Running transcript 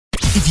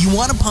If you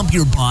want to pump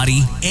your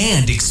body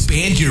and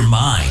expand your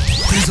mind,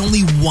 there's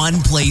only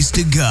one place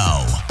to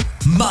go.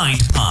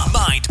 Mind Pump.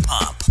 Mind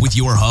Pump. With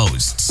your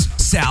hosts,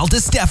 Sal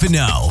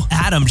DiStefano,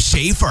 Adam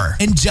Schafer,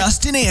 and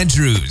Justin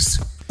Andrews.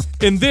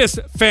 In this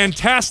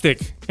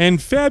fantastic and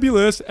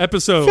fabulous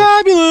episode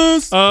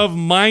of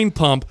Mind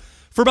Pump,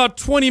 for about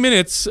 20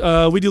 minutes,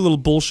 we do a little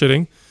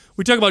bullshitting.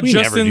 We talk about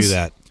Justin's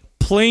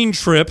plane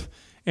trip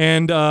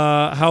and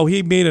how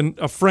he made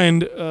a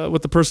friend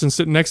with the person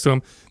sitting next to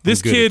him.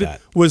 This kid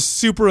was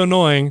super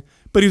annoying,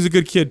 but he was a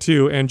good kid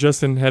too, and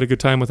Justin had a good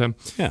time with him.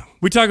 Yeah.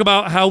 We talk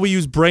about how we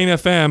use Brain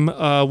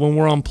FM when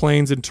we're on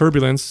planes in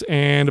turbulence,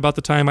 and about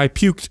the time I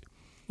puked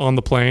on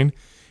the plane.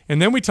 And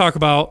then we talk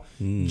about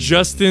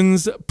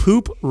Justin's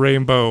poop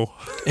rainbow.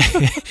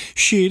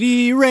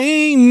 Shitty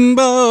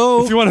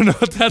rainbow. If you want to know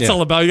what that's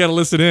all about, you got to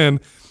listen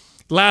in.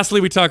 Lastly,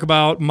 we talk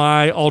about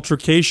my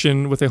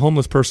altercation with a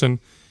homeless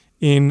person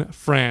in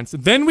France.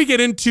 Then we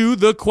get into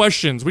the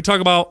questions. We talk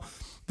about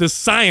the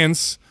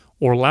science,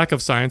 or lack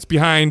of science,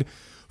 behind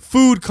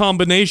food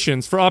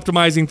combinations for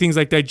optimizing things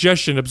like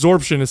digestion,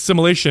 absorption,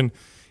 assimilation,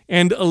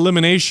 and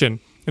elimination.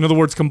 In other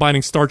words,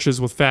 combining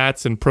starches with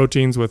fats and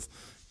proteins with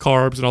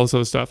carbs and all this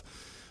other stuff.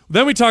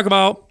 Then we talk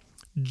about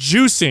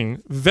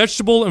juicing,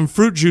 vegetable and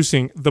fruit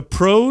juicing, the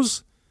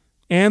pros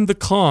and the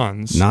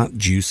cons. Not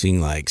juicing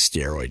like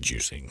steroid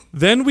juicing.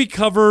 Then we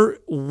cover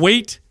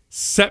weight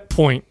set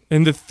point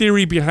and the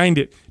theory behind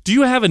it. Do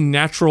you have a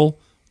natural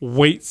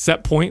weight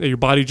set point that your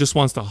body just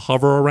wants to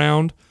hover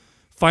around?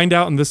 Find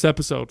out in this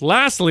episode.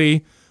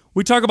 Lastly,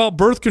 we talk about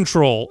birth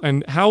control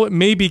and how it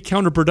may be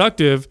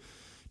counterproductive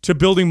to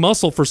building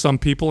muscle for some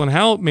people and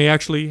how it may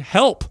actually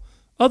help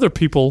other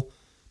people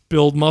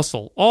build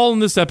muscle. All in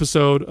this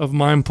episode of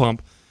Mind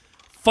Pump.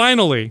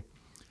 Finally,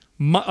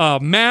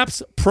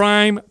 MAPS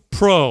Prime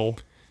Pro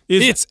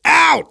is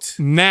out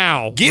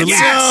now. Get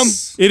some.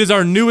 It is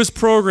our newest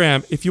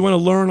program. If you want to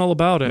learn all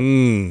about it,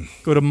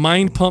 go to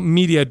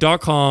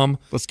mindpumpmedia.com.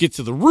 Let's get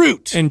to the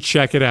root and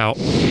check it out.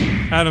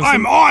 Adam,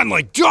 I'm on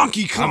like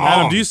Donkey Kong.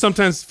 Adam, do you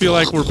sometimes feel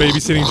like we're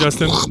babysitting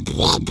Justin?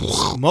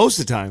 Most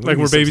of the time. Like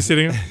we're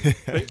babysitting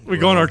him? We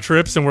go on our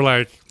trips and we're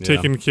like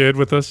taking kid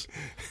with us.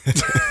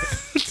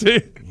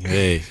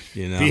 Hey,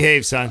 you know.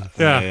 Behave, son.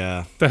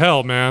 Yeah. The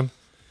hell, man.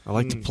 I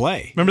like to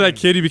play. Remember that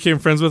kid you became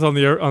friends with on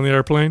the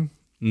airplane?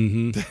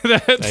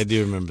 Mm-hmm. I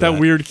do remember that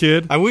weird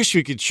kid. I wish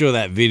we could show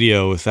that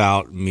video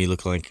without me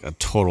looking like a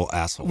total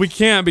asshole. We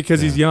can't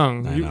because he's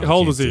young. How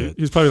old was he?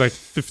 He was probably like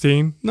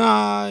 15.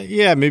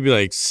 Yeah, maybe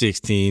like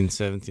 16,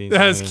 17.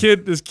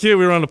 This kid,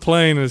 we were on a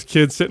plane, and this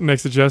kid sitting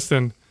next to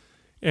Justin,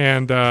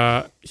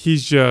 and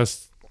he's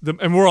just.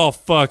 And we're all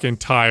fucking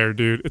tired,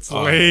 dude. It's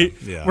late.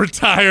 Yeah. We're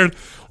tired.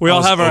 We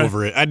all have our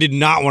over it. I did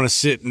not want to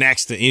sit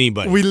next to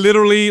anybody. We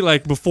literally,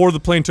 like, before the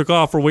plane took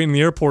off, we're waiting in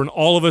the airport, and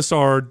all of us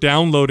are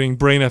downloading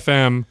Brain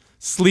FM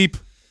sleep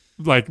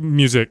like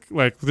music.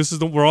 Like,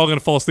 we're all gonna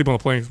fall asleep on the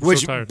plane. We're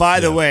Which, so tired.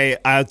 by the way,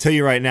 I'll tell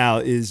you right now,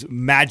 is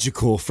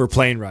magical for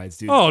plane rides,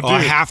 dude. Oh, dude.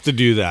 I have to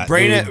do that.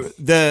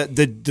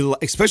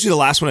 Especially the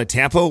last one at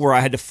Tampa, where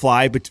I had to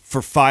fly for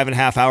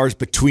 5.5 hours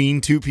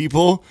between two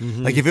people.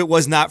 Mm-hmm. Like, if it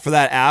was not for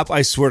that app,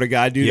 I swear to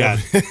God, dude,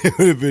 it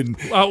would have been.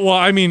 Well,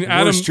 I mean,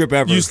 Adam, trip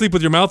ever. You sleep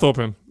with your mouth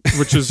open,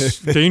 which is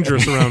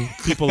dangerous around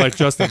people like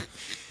Justin.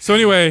 So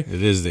anyway,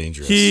 it is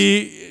dangerous.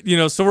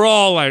 So we're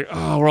all like,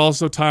 we're all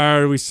so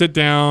tired. We sit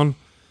down.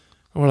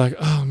 And we're like,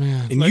 oh,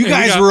 man. And you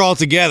guys were all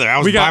together. I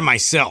was by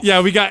myself.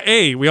 Yeah, we got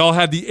A. We all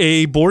had the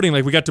A boarding.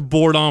 Like, we got to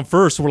board on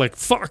first. So we're like,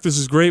 fuck, this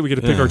is great. We get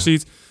to pick our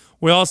seats.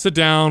 We all sit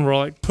down. We're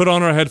all like, put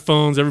on our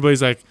headphones.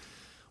 Everybody's like,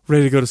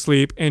 ready to go to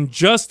sleep. And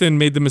Justin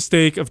made the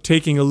mistake of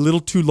taking a little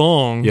too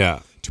long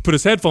to put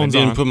his headphones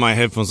on. I didn't put my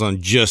headphones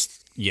on just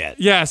yet.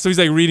 Yeah, so he's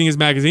like reading his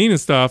magazine and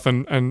stuff,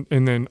 and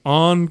then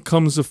on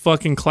comes a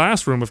fucking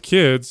classroom of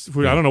kids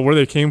who I don't know where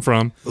they came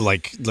from.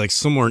 Like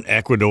somewhere in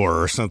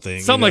Ecuador or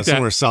something. Something like that.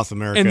 Somewhere in South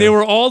America. And they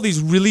were all these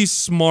really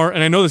smart,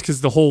 and I know this because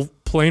the whole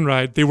plane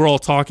ride, they were all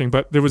talking,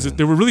 but they were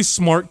really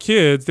smart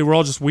kids. They were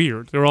all just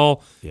weird. They were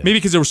all, maybe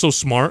because they were so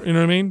smart, you know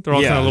what I mean? They're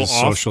all kind of a little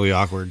socially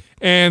awkward.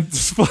 And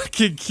this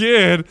fucking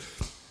kid.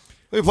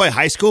 We play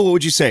high school, what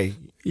would you say?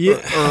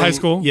 Yeah, high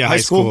school. Yeah, high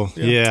school.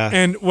 Yeah.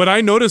 And what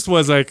I noticed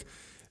was like,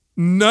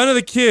 none of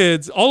the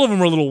kids, all of them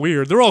were a little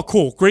weird. They're all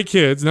cool, great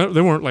kids. No,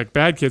 they weren't like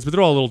bad kids, but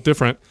they're all a little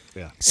different.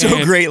 Yeah.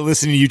 So great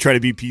listening to you try to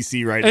be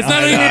PC right it's now.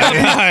 It's not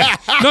even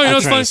about No, you know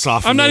what's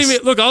funny? I'm not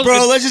even look,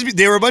 let's just be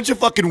they were a bunch of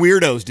fucking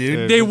weirdos,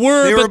 dude. They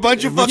were a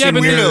bunch of fucking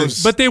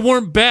weirdos. But they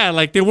weren't bad.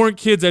 Like they weren't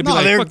kids I'd be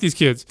like, fuck these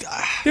kids.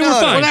 They were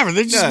fine. Whatever.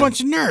 They're just a bunch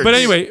of nerds. But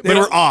anyway, they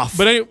were off.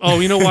 But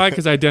you know why?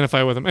 Because I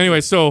identify with them.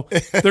 Anyway, so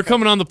they're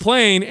coming on the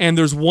plane and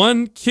there's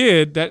one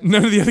kid that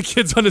none of the other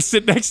kids want to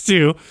sit next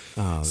to.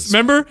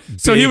 Remember?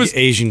 So he was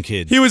Asian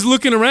kid. He was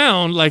looking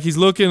around, like he's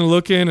looking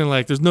and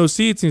like there's no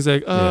seats, and he's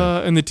like,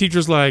 and the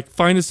teacher's like,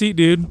 find a seat,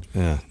 dude.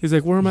 Yeah. He's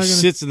like, where am I going to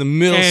sits in the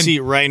middle seat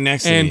right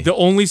next to me. And the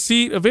only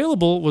seat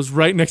available was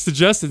right next to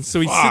Justin.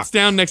 So he sits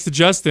down next to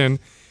Justin,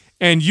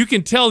 and you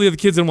can tell the other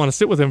kids didn't want to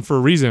sit with him for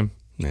a reason.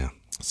 Yeah.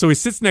 So he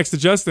sits next to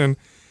Justin,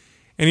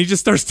 and he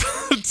just starts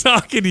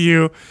talking to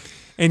you.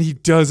 and he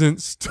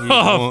doesn't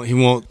stop. He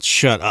won't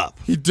shut up.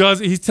 He does.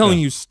 He's telling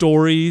you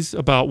stories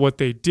about what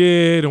they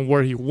did and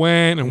where he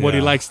went and what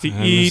he likes to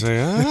eat,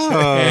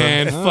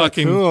 and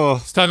fucking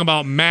he's talking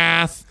about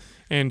math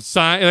and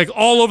science, like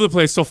all over the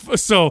place.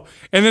 So,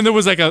 and then there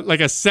was like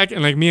a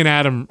second, like me and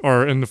Adam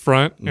are in the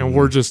front, and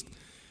we're just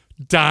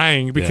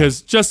dying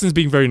because Justin's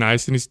being very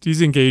nice and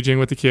he's engaging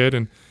with the kid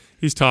and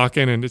he's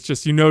talking, and it's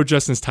just,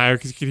 Justin's tired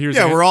because you can hear.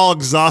 Yeah, we're all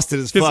exhausted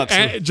as fuck.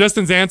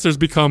 Justin's answers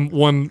become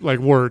one like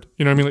word.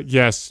 You know what I mean? Like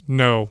yes,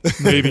 no,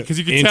 maybe, because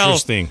you can tell.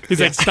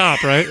 He's like,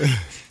 stop, right?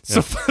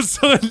 So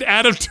then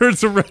Adam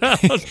turns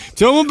around.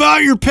 Tell him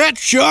about your pet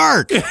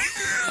shark.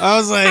 I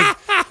was like,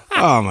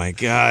 oh my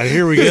God,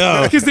 here we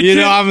go.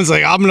 I was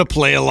like, I'm going to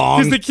play along.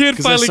 Because the kid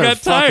finally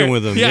got tired.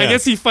 With him. Yeah, I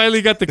guess he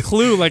finally got the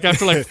clue, like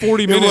after like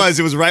 40 minutes.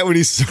 It was right when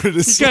he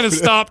started to He kind of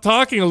stopped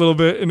talking a little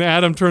bit, and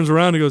Adam turns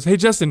around and goes, hey,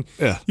 Justin,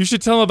 you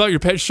should tell him about your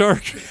pet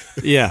shark.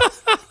 Yeah.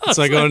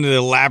 So I go into the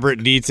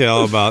elaborate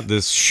detail about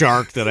this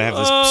shark that I have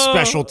this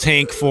special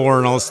tank for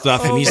and all this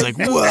stuff. And he's like,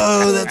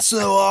 whoa, that's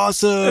so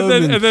awesome.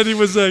 And then he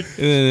was like,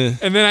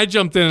 and then I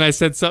jumped in and I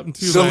said something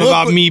too. So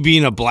about me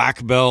being a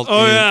black belt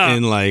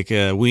in like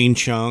Wing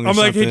Chun. I'm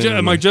like, hey,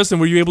 I'm like, Justin,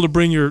 were you able to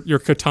bring your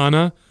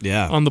katana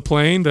on the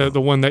plane,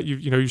 the one that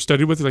you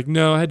studied with? He's like,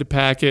 no, I had to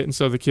pack it. And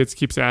so the kid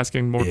keeps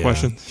asking more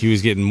questions. He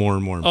was getting more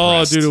and more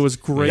impressed. Oh, dude, it was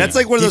great. That's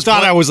like one of those. He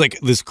thought I was like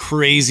this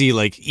crazy,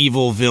 like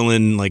evil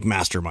villain, like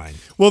mastermind.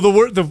 Well,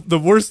 the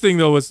worst thing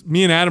though was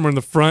me and Adam are in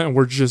the front and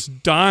we're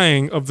just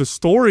dying of the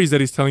stories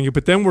that he's telling you.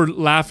 But then we're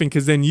laughing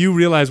because then you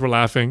realize we're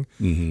laughing,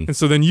 and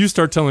so then you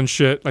start telling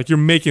shit like you're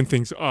making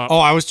things up. Oh,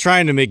 I was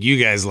trying to make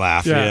you guys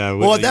laugh. Yeah.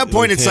 Well, at that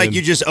point, it's like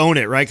you just own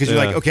it, right? Because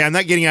you're like, okay, I'm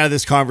not getting out of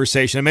this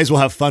conversation. I may as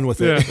well have fun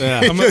with it.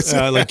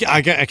 Like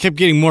I kept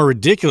getting more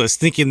ridiculous,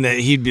 thinking that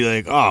he'd be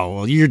like, "Oh,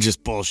 well, you're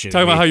just bullshitting."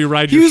 Talking about how you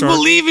ride your shark. He was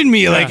believing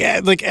me,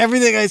 like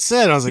everything I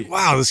said. I was like,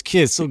 "Wow, this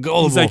kid's so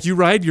gullible." He's like, "You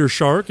ride your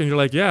shark," and you're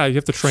like, "Yeah, you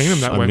have to train him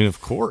that way." I mean,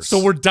 of course.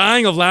 So we're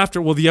dying of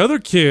laughter. Well, the other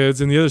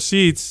kids in the other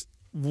seats,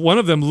 one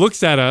of them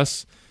looks at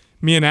us,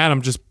 me and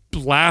Adam, just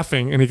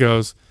laughing, and he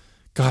goes,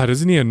 God,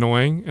 isn't he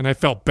annoying? And I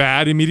felt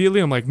bad immediately.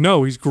 I'm like,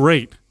 no, he's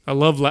great. I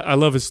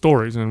love his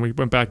stories. And we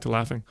went back to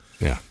laughing.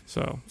 Yeah.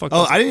 So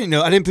I didn't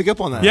know. I didn't pick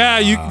up on that. Yeah,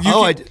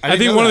 I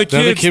think one of the kids.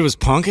 The other kid was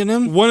punking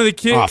him. One of the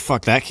kids. Oh,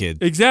 fuck that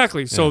kid.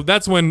 Exactly. So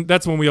that's when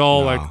we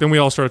all then we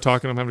all started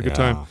talking and having a good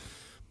time.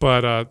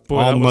 But boy,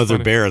 all mother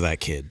funny. bear that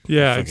kid.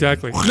 Yeah,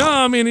 exactly. No,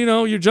 I mean,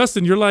 you're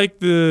Justin. You're like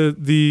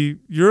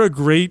you're a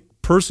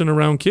great person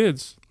around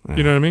kids.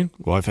 You know what I mean?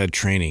 Well, I've had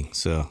training,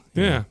 so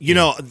yeah.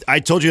 I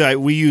told you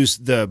we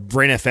used the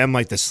Brain FM,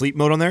 like the sleep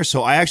mode on there.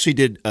 So I actually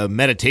did a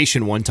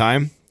meditation one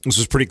time. This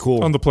was pretty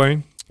cool on the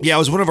plane. Yeah, it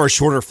was one of our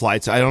shorter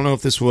flights. I don't know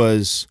if this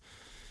was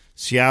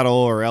Seattle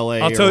or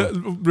LA.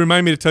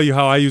 Remind me to tell you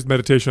how I used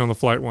meditation on the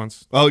flight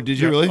once. Oh, did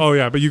you really? Oh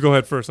yeah, but you go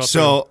ahead first. I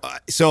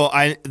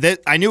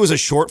knew it was a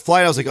short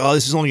flight. I was like, oh,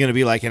 this is only going to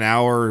be like an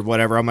hour or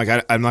whatever. I'm like,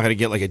 I'm not going to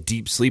get like a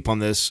deep sleep on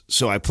this.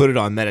 So I put it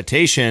on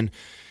meditation.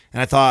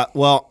 And I thought,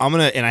 well,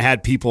 and I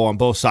had people on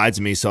both sides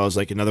of me, so I was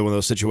like another one of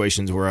those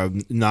situations where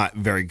I'm not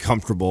very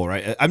comfortable,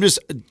 right?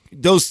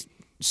 Those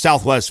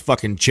Southwest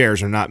fucking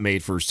chairs are not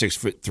made for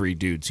 6'3"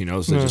 dudes, so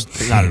they're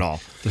just not at all.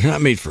 They're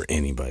not made for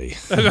anybody.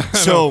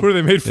 So what are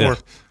they made for?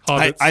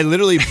 Yeah. I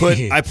literally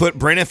put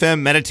Brain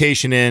FM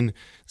meditation in,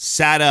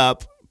 sat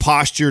up,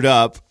 postured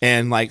up,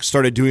 and like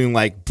started doing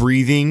like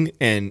breathing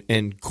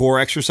and core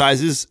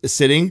exercises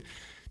sitting.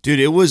 Dude,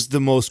 it was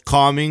the most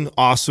calming,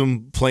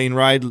 awesome plane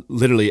ride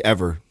literally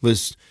ever,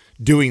 was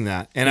doing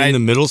that. And in the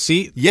middle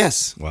seat?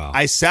 Yes. Wow.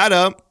 I sat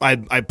up,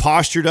 I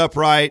postured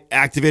upright,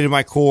 activated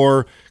my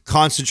core,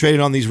 concentrated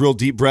on these real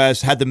deep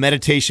breaths, had the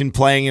meditation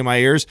playing in my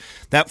ears.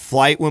 That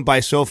flight went by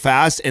so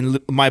fast,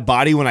 and my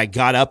body, when I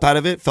got up out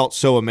of it, felt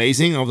so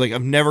amazing. I was like,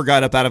 I've never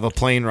got up out of a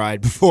plane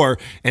ride before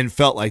and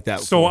felt like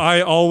that So before.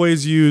 I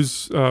always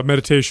use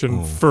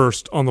meditation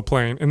first on the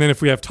plane. And then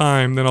if we have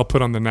time, then I'll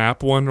put on the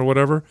nap one or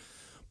whatever.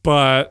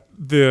 But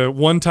the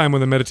one time when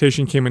the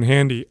meditation came in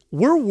handy,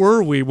 where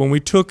were we when we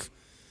took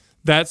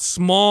that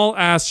small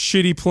ass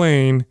shitty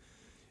plane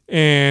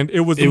and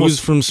it was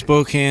from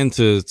Spokane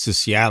to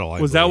Seattle.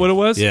 Was that what it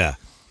was? Yeah.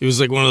 It was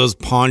like one of those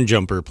pond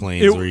jumper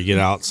planes where you get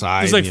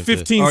outside. There's like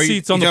 15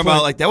 seats on the plane.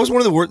 About, like, that was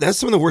one of the worst. That's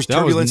some of the worst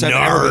turbulence I've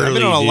ever been. I've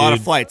been on a lot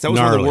of flights. That was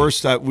one of the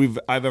worst I've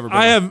ever been.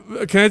 I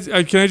have.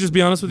 Can I just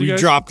be honest with you guys?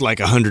 We dropped like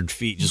 100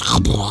 feet.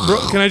 Just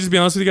Bro, can I just be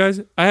honest with you guys?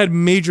 I had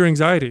major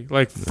anxiety.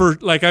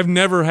 I've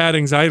never had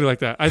anxiety like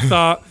that. I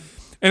thought,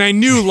 and I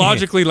knew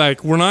logically,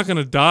 like, we're not going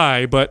to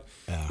die, but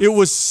it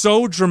was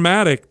so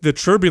dramatic, the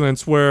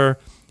turbulence, where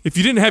if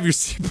you didn't have your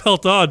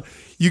seatbelt on,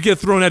 you get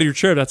thrown out of your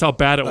chair. That's how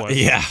bad it was.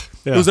 Yeah.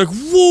 It was like,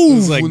 whoa. It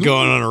was like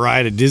going on a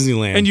ride at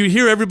Disneyland. And you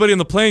hear everybody on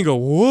the plane go,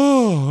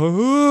 whoa,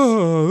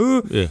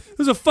 whoa. Yeah.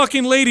 There's a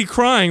fucking lady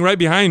crying right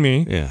behind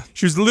me. Yeah.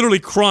 She was literally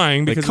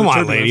crying because come of the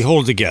on, turbulence. lady,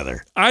 hold it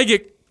together. I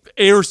get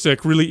air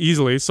sick really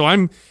easily, so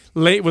I'm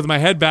late with my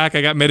head back.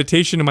 I got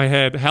meditation in my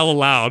head, hella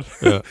loud.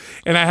 Yeah.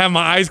 And I have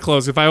my eyes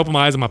closed. If I open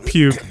my eyes, I'm going to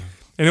puke.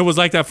 And it was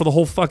like that for the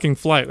whole fucking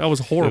flight. That was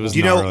horrible.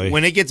 You know,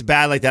 when it gets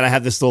bad like that, I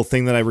have this little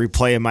thing that I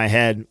replay in my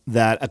head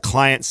that a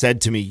client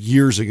said to me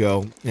years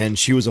ago, and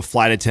she was a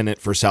flight attendant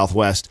for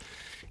Southwest.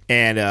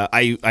 And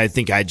I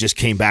think I just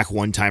came back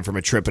one time from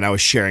a trip, and I was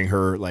sharing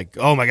her like,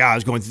 oh my God, I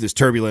was going through this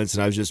turbulence,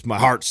 and I was just, my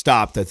heart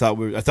stopped. I thought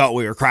we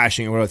were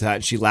crashing or whatever that.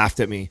 And she laughed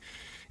at me,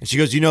 and she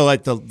goes, you know,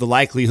 like the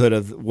likelihood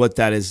of what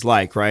that is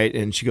like, right?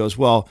 And she goes,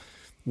 well,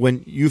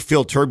 when you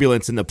feel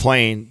turbulence in the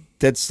plane,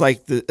 that's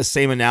like the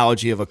same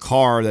analogy of a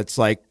car that's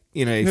like,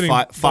 you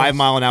know, 5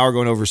 mile an hour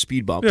going over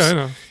speed bumps. Yeah, I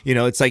know. You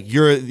know, it's like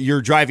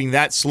you're driving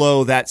that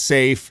slow, that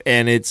safe,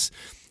 and it's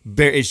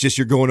just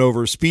you're going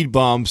over speed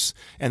bumps,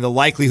 and the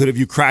likelihood of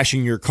you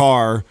crashing your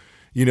car,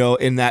 you know,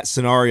 in that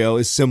scenario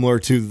is similar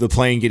to the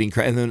plane getting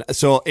crashed. And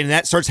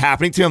that starts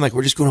happening to me. I'm like,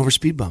 we're just going over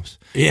speed bumps.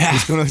 Yeah.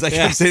 I'm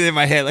saying it in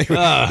my head, like,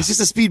 it's just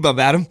a speed bump,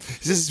 Adam.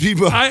 It's just a speed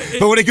bump.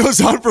 But when it goes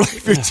on for like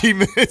 15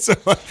 minutes, I'm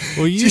like,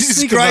 well,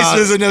 Jesus Christ,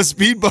 there's enough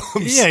speed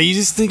bumps. Yeah, you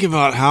just think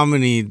about how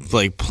many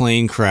like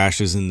plane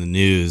crashes in the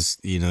news,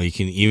 you know, you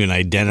can even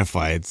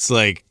identify. It's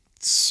like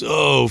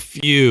so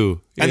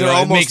few. And they're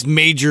almost, it makes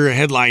major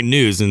headline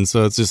news, and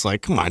so it's just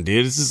like, come on,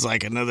 dude, this is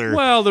like another.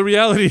 Well, the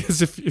reality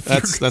is, if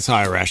that's how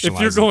I rationalize.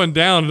 If you're going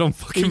down, don't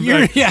fucking.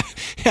 You're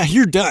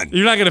done.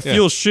 You're not gonna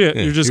feel shit.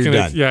 You're just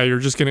gonna you're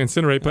just gonna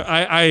incinerate.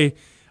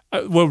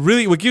 But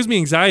what gives me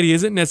anxiety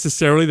isn't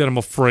necessarily that I'm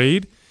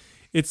afraid.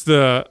 It's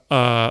the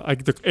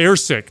like the air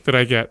sick that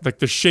I get, like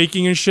the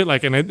shaking and shit.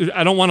 Like, and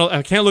I don't want to.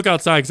 I can't look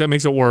outside because that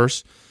makes it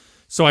worse.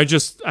 So I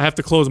have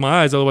to close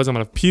my eyes, otherwise I'm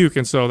gonna puke,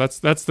 and so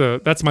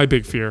that's my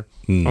big fear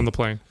on the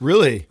plane.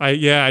 Really?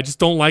 I just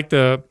don't like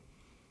because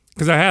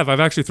I've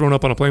actually thrown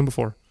up on a plane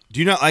before.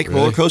 Do you not like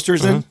roller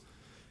coasters then?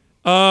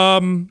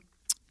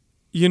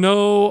 You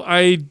know,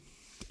 I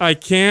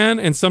can,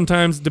 and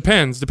sometimes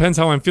depends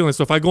how I'm feeling.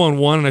 So if I go on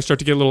one and I start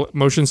to get a little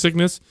motion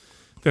sickness,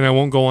 then I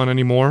won't go on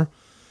anymore.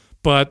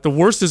 But the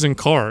worst is in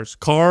cars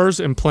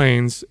and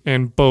planes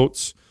and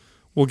boats.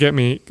 Will get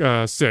me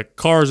sick.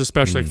 Cars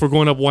especially. Like if we're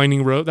going up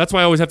winding road. That's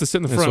why I always have to sit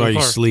in the front of the car. That's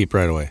why you sleep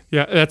right away.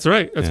 Yeah, that's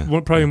right. That's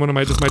probably one of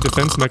my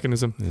defense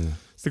mechanism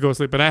is to go to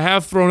sleep. But I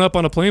have thrown up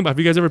on a plane. Have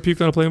you guys ever puked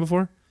on a plane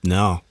before?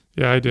 No.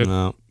 Yeah, I did.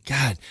 No.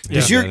 God.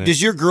 Does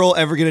your girl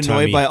ever get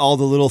annoyed by all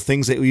the little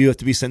things that you have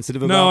to be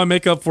sensitive about? No, I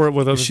make up for it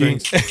with other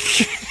things.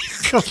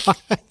 Come on.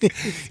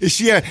 Is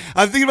she? I'm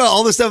thinking about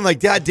all this stuff. I'm like,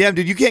 God damn,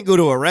 dude, you can't go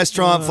to a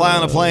restaurant, fly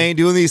on a plane,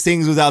 doing these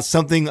things without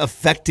something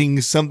affecting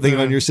something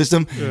on your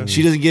system. Yeah.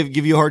 She doesn't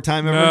give you a hard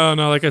time ever?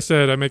 No. Like I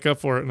said, I make up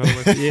for it in other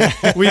ways.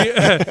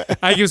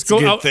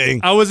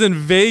 I was in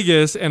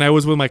Vegas, and I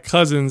was with my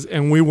cousins,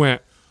 and we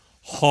went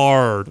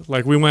hard.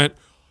 Like, we went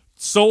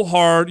so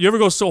hard. You ever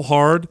go so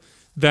hard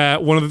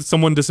that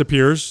someone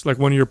disappears, like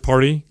one of your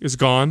party is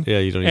gone. Yeah,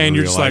 you don't even and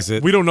you're realize just like,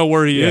 it. we don't know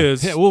where he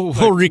is. Yeah, we'll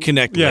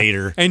reconnect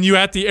later. And you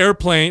at the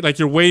airplane, like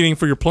you're waiting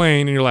for your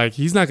plane, and you're like,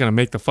 he's not gonna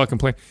make the fucking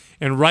plane.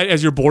 And right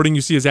as you're boarding,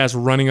 you see his ass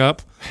running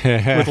up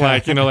with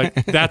like, you know,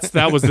 like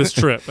that was this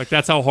trip. Like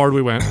that's how hard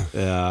we went.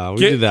 Yeah, we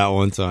did that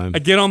one time. I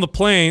get on the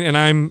plane and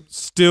I'm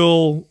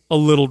still a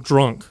little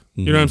drunk.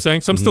 You know what I'm saying?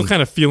 So I'm still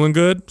kind of feeling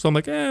good. So I'm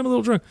like, I'm a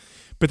little drunk.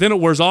 But then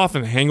it wears off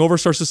and the hangover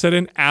starts to set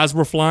in as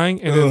we're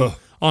flying, and then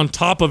on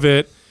top of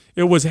it,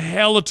 it was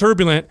hella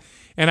turbulent,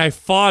 and I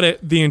fought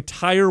it the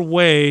entire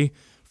way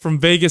from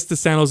Vegas to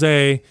San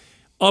Jose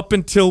up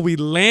until we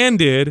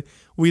landed.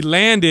 We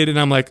landed, and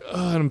I'm like,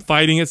 I'm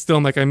fighting it still.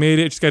 I'm like, I made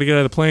it. Just got to get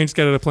out of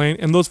the plane.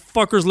 And those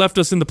fuckers left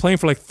us in the plane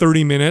for like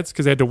 30 minutes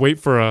because they had to wait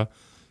for a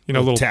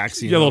little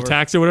taxi. Yeah, little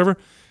taxi or whatever.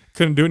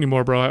 Couldn't do it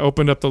anymore, bro. I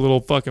opened up the little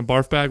fucking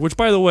barf bag, which,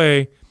 by the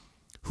way,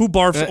 who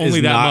barfs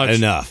only that much?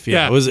 Enough.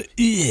 Yeah. It was.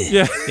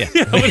 Yeah.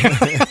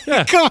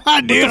 Come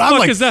on, dude. What the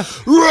fuck is that?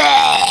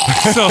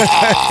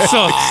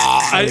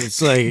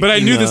 But I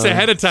knew this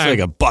ahead of time.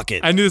 It's like a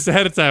bucket. I knew this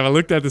ahead of time. I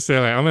looked at this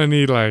and like, I'm gonna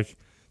need like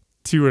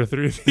 2 or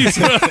 3 of these.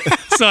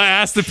 So I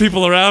asked the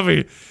people around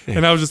me,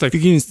 and I was just like, you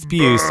can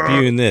spew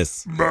in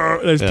this.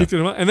 I just picked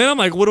it up. And then I'm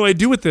like, what do I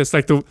do with this?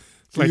 Like you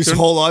just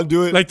hold on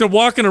to it. Like they're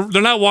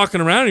not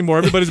walking around anymore.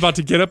 Everybody's about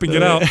to get up and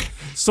get out.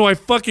 So I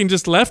fucking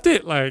just left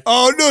it. Like,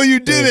 oh no, you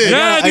did it.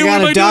 Yeah, I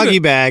got a doggy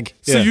bag.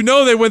 So you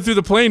know they went through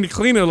the plane to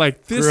clean it.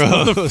 Like this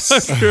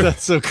motherfucker.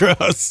 That's so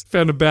gross.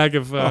 Found a bag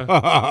of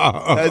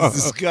that's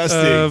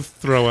disgusting.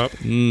 Throw up.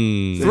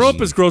 Throw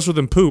up is grosser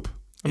than poop.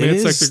 I mean,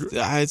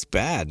 it's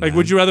bad. Like,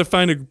 would you rather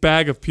find a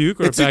bag of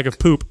puke or a bag of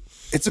poop?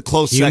 It's a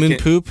close human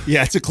poop.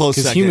 Yeah, it's a close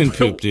second. Human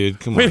poop, dude.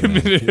 Come on. Wait a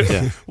minute.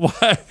 Yeah.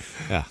 Why?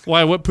 Yeah.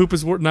 Why? What poop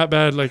is not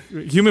bad? Like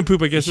human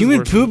poop, I guess.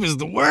 Human poop is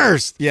the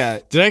worst.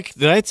 Yeah.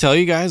 Did I tell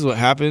you guys what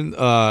happened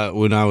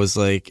when I was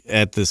like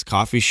at this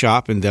coffee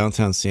shop in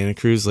downtown Santa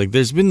Cruz? Like,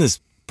 there's been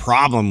this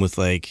problem with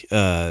like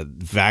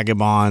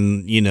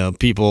vagabond,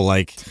 people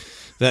like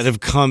that have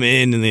come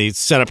in and they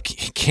set up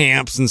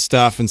camps and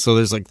stuff, and so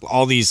there's like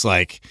all these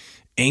like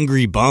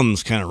angry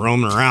bums kind of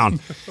roaming around.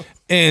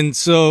 And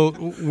so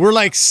we're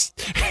like,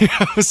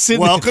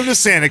 welcome to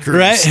Santa Cruz.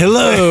 Right?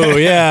 Hello.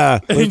 Yeah.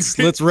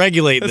 Let's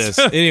regulate this.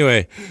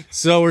 Anyway,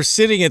 so we're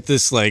sitting at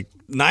this like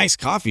nice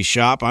coffee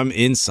shop. I'm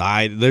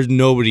inside. There's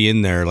nobody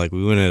in there. Like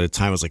we went at a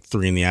time, it was like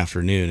 3 p.m.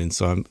 And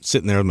so I'm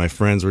sitting there with my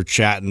friends. We're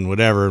chatting,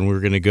 whatever. And we're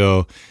going to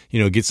go,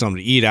 get something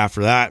to eat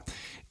after that.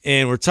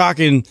 And we're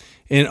talking.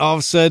 And all of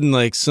a sudden,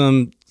 like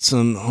some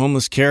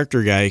homeless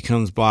character guy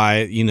comes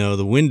by,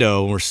 the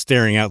window, and we're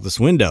staring out this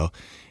window.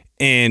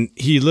 And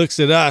he looks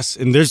at us,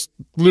 and there's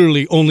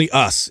literally only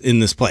us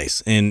in this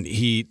place. And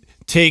he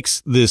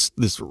takes this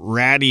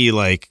ratty,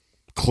 like,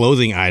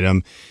 clothing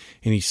item,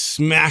 and he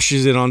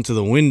smashes it onto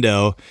the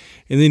window,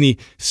 and then he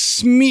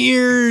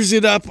smears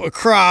it up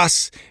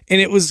across, and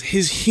it was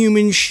his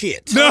human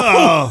shit.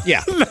 No!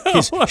 Yeah,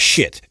 his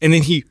shit. And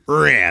then he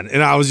ran,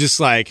 and I was just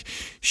like,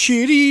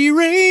 shitty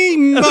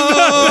rainbow.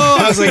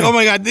 I was like, oh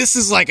my God, this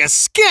is like a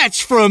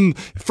sketch from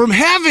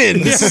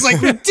heaven. This is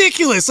like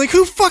ridiculous. Like,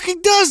 who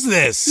fucking does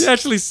this? He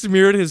actually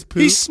smeared his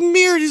poop. He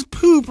smeared his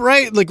poop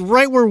right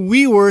where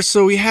we were,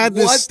 so we had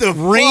this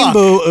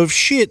rainbow of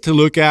shit to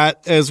look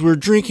at as we're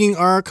drinking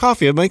our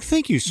coffee. I'm like,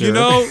 thank you, sir.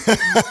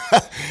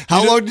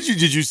 How long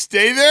did you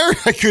stay there?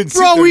 I couldn't.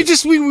 Bro,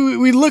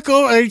 we look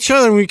over at each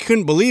other and we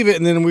couldn't believe it,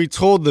 and then we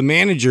told the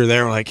manager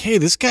there, we're like, hey,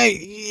 this guy,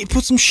 he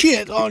put some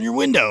shit on your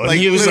window. And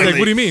he was like,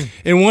 what do you mean?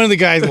 And one of the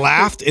guys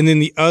laughed, and then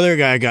the other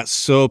guy got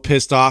so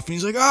pissed off, and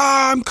he's like,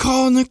 I'm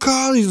calling the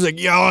cops. He's like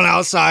yelling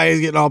outside. He's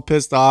getting all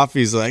pissed off.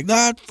 He's like,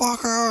 that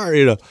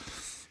fucker.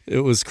 It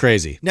was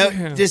crazy. Now,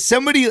 does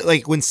somebody,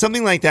 like, when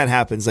something like that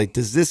happens, like,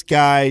 does this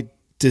guy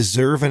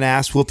deserve an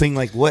ass whooping?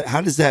 Like, what? How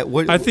does that?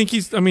 What? I think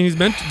he's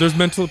there's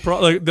mental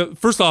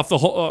first off, the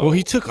whole. Well,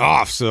 he took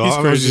off, so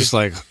I was just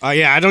like,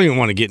 I don't even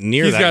want to get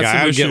near that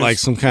guy. I would get like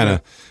some kind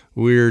of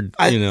weird,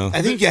 I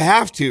think you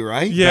have to,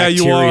 right? Yeah,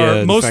 you are.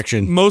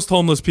 Infection. Most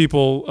homeless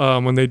people,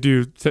 when they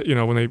do,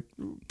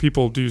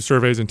 people do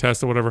surveys and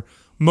tests or whatever,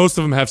 most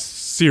of them have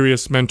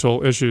serious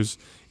mental issues.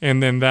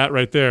 And then that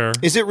right there.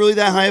 Is it really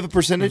that high of a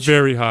percentage?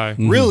 Very high.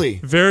 Mm-hmm. Really?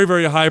 Very,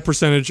 very high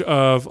percentage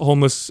of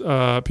homeless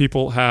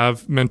people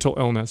have mental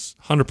illness.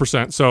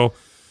 100%. So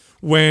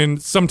when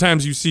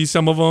sometimes you see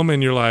some of them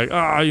and you're like,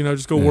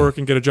 just go work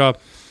and get a job.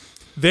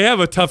 They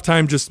have a tough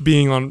time just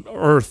being on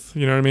earth.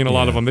 You know what I mean? A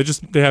lot of them.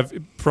 They have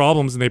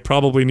problems and they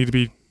probably need to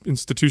be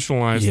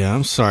institutionalized. Yeah,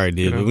 I'm sorry,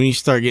 dude. But when you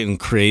start getting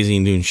crazy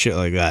and doing shit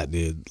like that,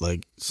 dude,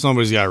 like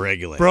somebody's got to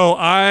regulate. Bro,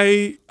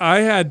 I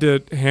had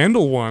to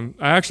handle one.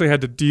 I actually had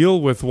to deal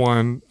with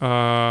one.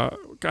 I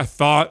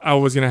thought I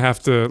was going to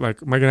have to, am I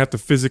going to have to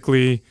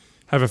physically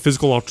have a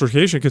physical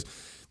altercation? Because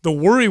the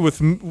worry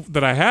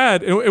that I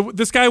had,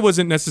 this guy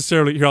wasn't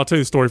necessarily, here, I'll tell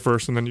you the story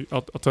first, and then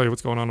I'll tell you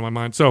what's going on in my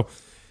mind. So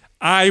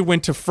I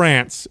went to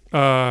France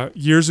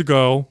years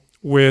ago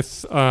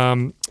with,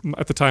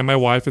 at the time, my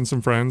wife and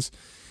some friends.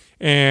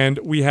 And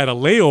we had a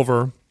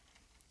layover,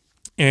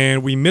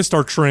 and we missed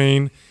our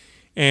train,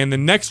 and the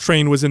next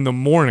train was in the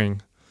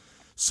morning.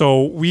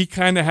 So we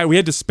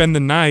had to spend the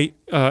night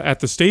at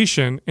the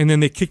station, and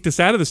then they kicked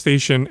us out of the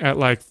station at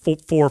like 4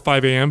 or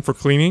 5 a.m. for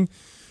cleaning.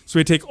 So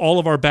we take all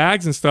of our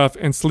bags and stuff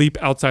and sleep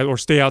outside or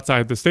stay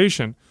outside the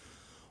station.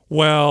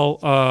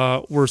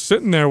 Well, we're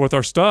sitting there with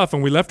our stuff,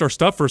 and we left our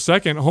stuff for a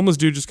second. A homeless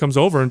dude just comes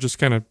over and just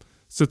kind of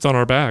sits on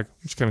our bag,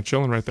 just kind of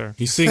chilling right there.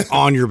 He's sitting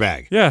on your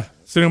bag. Yeah.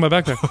 Sitting on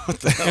my backpack.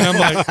 And I'm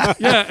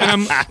like,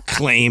 and I'm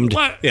claimed.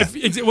 What? Yeah. If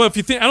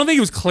you think, I don't think he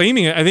was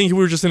claiming it. I think we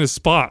were just in his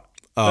spot.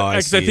 Oh, I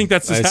see. I think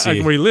that's where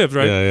he lived,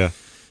 right? Yeah.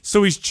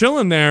 So he's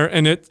chilling there,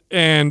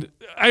 and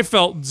I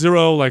felt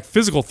zero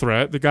physical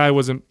threat. The guy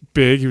wasn't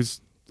big. He was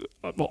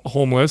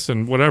homeless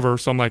and whatever.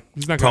 So I'm like,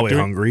 he's not probably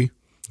hungry.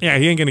 Yeah,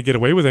 he ain't gonna get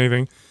away with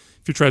anything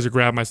if he tries to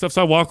grab my stuff.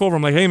 So I walk over.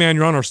 I'm like, hey man,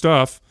 you're on our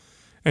stuff.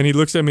 And he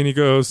looks at me and he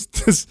goes,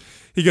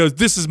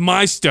 this is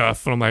my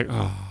stuff. And I'm like,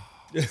 oh.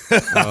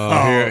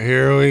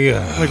 Here we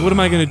go. Like, what am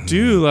I gonna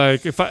do?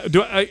 Like, if I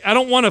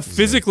don't want to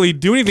physically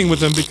do anything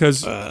with him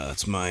because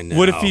that's mine now.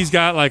 What if he's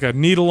got like a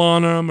needle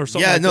on him or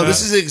something? Yeah, like no, that?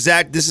 this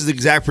is the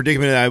exact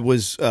predicament I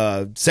was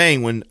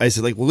saying when I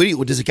said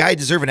does a guy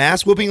deserve an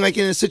ass whooping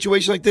in a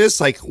situation like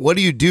this? Like, what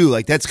do you do?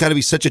 Like, that's got to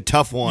be such a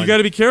tough one. You got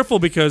to be careful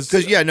because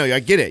I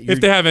get it. If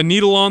they have a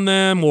needle on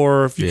them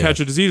or if you catch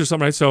a disease or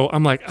something, right? So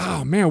I'm like,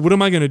 oh man, what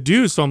am I gonna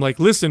do? So I'm like,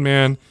 listen,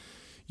 man.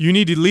 You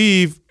need to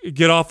leave,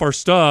 get off our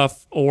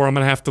stuff, or I'm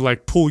going to have to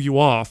pull you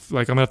off.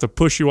 Like I'm going to have to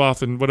push you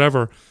off and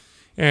whatever.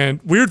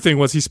 And weird thing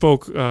was he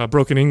spoke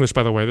broken English,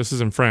 by the way. This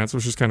is in France,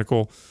 which is kind of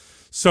cool.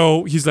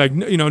 So he's like,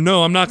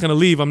 no, I'm not going to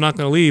leave. I'm not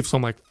going to leave. So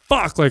I'm like,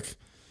 fuck.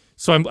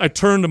 So I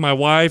turned to my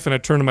wife and I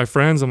turned to my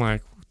friends. I'm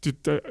like,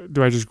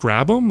 do I just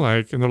grab him?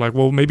 And they're like,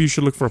 well, maybe you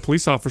should look for a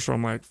police officer.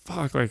 I'm like,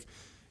 fuck.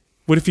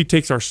 What if he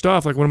takes our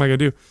stuff? What am I going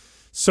to do?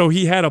 So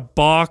he had a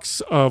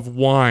box of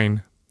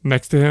wine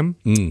next to him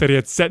that he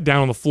had set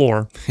down on the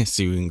floor.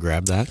 See, we can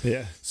grab that.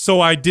 Yeah. So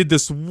I did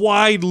this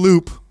wide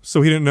loop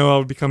so he didn't know I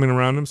would be coming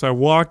around him. So I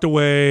walked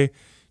away,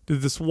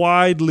 did this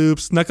wide loop,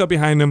 snuck up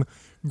behind him,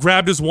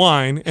 grabbed his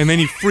wine, and then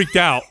he freaked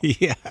out.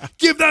 Yeah.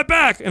 Give that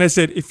back. And I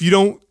said, if you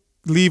don't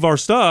leave our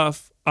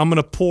stuff, I'm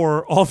going to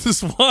pour all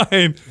this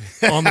wine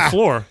on the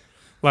floor.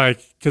 like,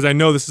 because I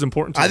know this is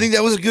important to I think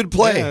that was a good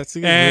play. Yeah, that's a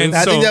good And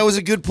move. I think so- that was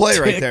a good play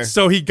right there.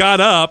 So he got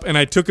up, and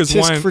I took his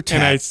Tisk wine, for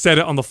and I tat. set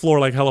it on the floor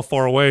like hella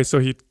far away. So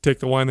he took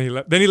the wine,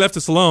 then he left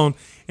us alone.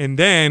 And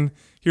then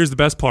here's the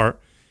best part: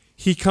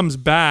 he comes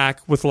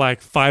back with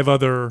like 5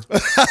 other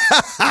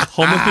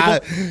homeless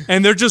people,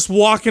 and they're just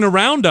walking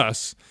around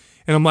us.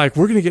 And I'm like,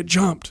 we're gonna get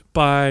jumped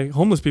by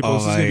homeless people.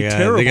 This is gonna be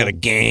terrible. They got a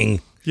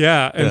gang.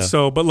 Yeah, and Yeah.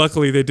 so, but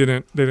luckily they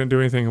didn't do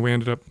anything, and we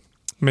ended up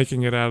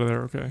making it out of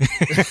there okay.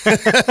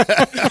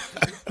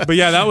 But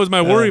yeah, that was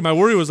my worry. My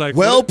worry was like,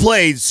 Well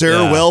played, sir.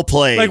 Yeah. Well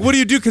played. like, what do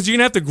you do? Because you're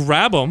gonna have to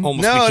grab them.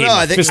 Almost No, became no, a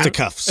I think-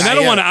 fisticuffs. And I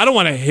don't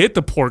want to hit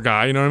the poor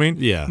guy. You know what I mean?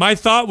 Yeah. My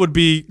thought would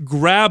be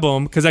grab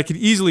him, because I could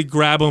easily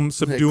grab him,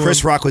 subdue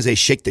Chris him, Rock was a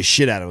shake the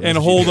shit out of him and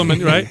hold him,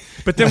 and right.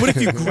 But then what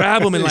if you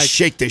grab him and like,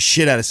 shake the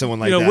shit out of someone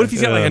like you know, that? what if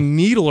he's got like a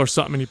needle or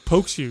something and he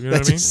pokes you? You know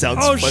That what I mean? just sounds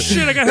Oh funny.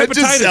 shit! I got that hepatitis.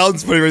 just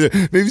sounds funny right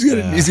there. Maybe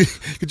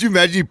could you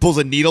imagine he pulls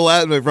a needle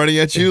out and like running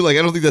at you? Like,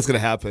 I don't think that's gonna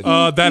happen.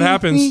 That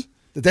happens.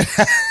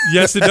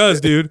 Yes, it does,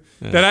 dude.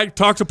 That I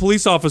talk to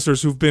police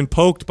officers who've been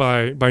poked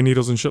by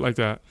needles and shit like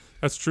that.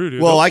 That's true,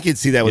 dude. well, I could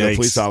see that with a Yikes.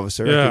 police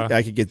officer. Yeah.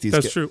 I could get these.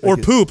 That's guys- true. I Or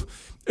could- poop.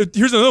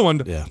 Here's another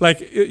one. Yeah.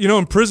 Like, you know,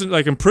 in prison,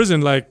 like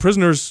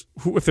prisoners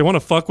who, if they want to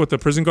fuck with the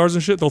prison guards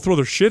and shit, they'll throw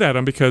their shit at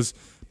them because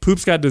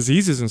poop's got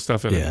diseases and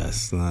stuff in it. Yeah,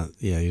 it's not.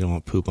 Yeah, you don't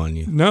want poop on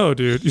you. No,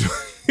 dude. You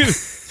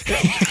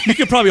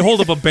could probably hold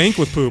up a bank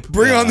with poop.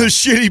 Bring on the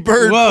shitty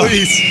bird, Whoa.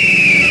 please.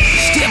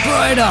 Step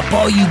right up,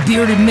 all you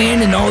bearded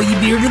men and all you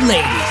bearded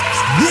ladies.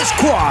 This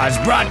quad is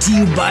brought to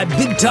you by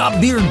Big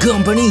Top Beard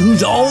Company,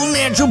 whose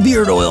all-natural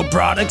beard oil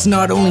products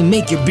not only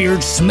make your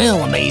beard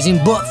smell amazing,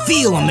 but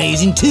feel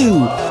amazing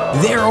too.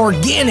 Their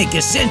organic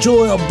essential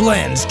oil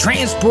blends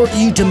transport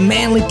you to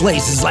manly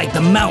places like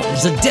the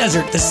mountains, the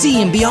desert, the sea,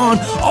 and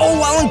beyond, all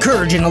while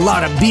encouraging a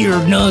lot of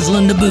beard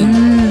nuzzling to boot.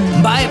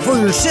 Buy it for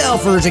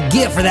yourself or as a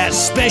gift for that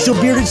special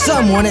bearded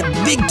someone at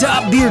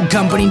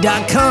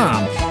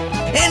BigTopBeardCompany.com.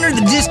 Enter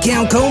the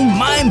discount code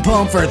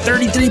MINDPUMP for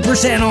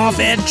 33% off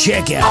at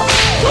checkout.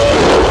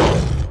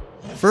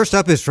 First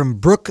up is from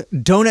Brooke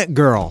Donut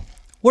Girl.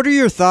 What are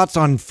your thoughts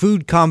on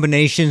food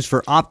combinations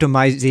for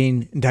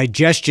optimizing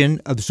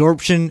digestion,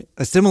 absorption,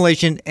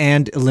 assimilation,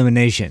 and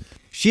elimination?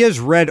 She has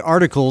read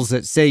articles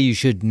that say you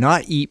should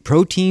not eat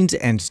proteins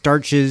and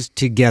starches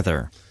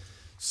together.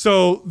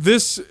 So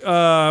this,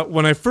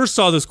 when I first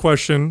saw this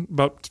question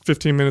about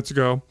 15 minutes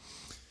ago,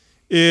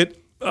 it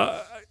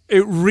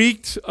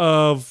reeked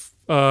of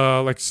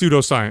like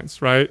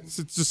pseudoscience, right?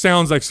 It just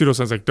sounds like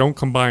pseudoscience, like don't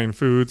combine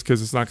foods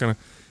because it's not gonna.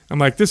 I'm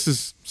like, this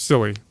is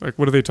silly. Like,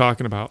 what are they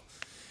talking about?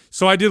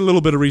 So I did a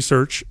little bit of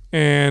research,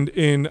 and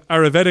in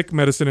Ayurvedic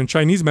medicine and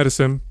Chinese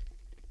medicine,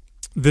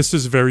 this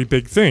is a very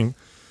big thing.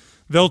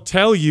 They'll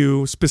tell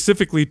you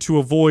specifically to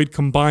avoid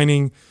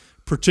combining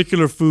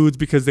particular foods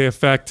because they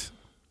affect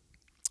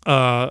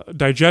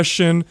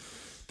digestion.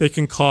 They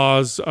can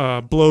cause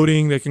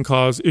bloating. They can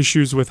cause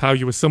issues with how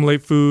you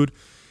assimilate food.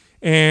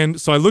 And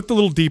so I looked a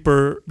little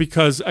deeper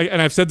because,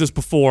 and I've said this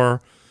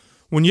before,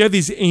 when you have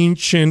these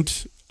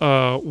ancient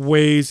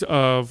ways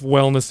of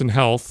wellness and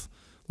health,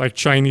 like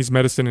Chinese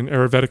medicine and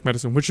Ayurvedic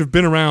medicine, which have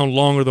been around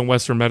longer than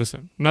Western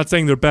medicine. I'm not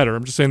saying they're better.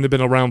 I'm just saying they've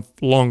been around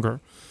longer.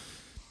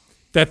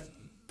 That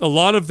a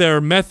lot of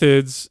their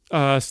methods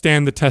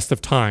stand the test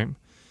of time.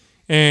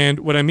 And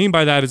what I mean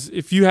by that is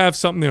if you have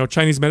something, you know,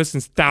 Chinese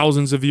medicine's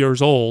thousands of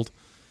years old,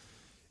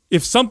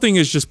 if something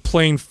is just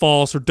plain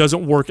false or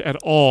doesn't work at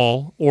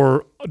all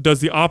or does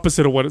the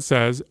opposite of what it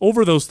says,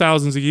 over those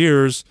thousands of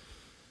years,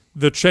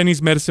 the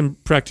Chinese medicine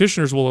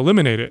practitioners will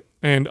eliminate it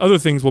and other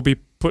things will be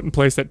put in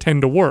place that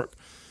tend to work,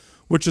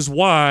 which is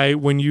why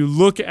when you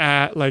look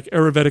at like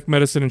Ayurvedic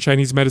medicine and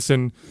Chinese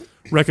medicine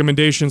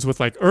recommendations with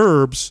like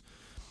herbs,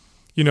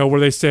 you know, where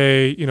they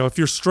say, you know, if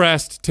you're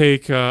stressed,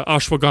 take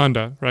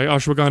ashwagandha, right?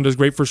 Ashwagandha is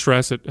great for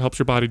stress. It helps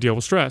your body deal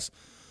with stress.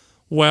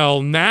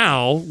 Well,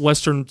 now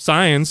Western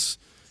science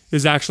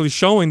is actually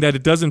showing that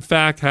it does in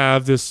fact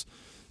have this,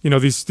 you know,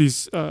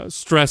 these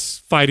stress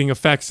fighting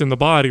effects in the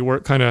body where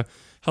it kind of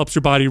helps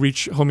your body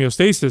reach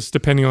homeostasis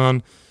depending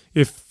on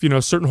if, you know,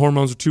 certain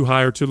hormones are too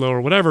high or too low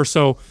or whatever.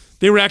 So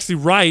they were actually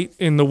right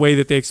in the way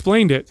that they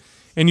explained it.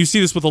 And you see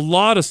this with a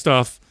lot of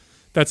stuff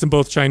that's in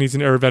both Chinese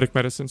and Ayurvedic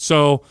medicine.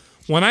 So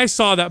when I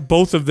saw that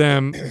both of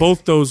them,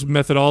 both those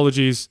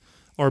methodologies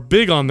are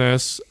big on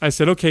this, I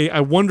said, okay,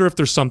 I wonder if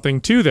there's something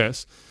to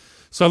this.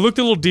 So I looked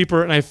a little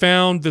deeper and I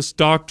found this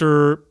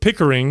Dr.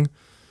 Pickering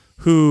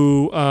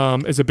who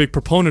is a big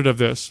proponent of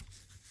this.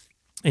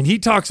 And he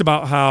talks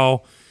about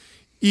how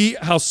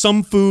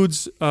some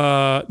foods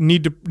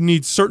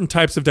need certain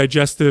types of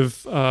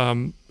digestive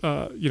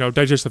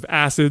digestive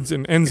acids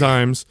and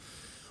enzymes,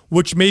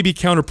 which may be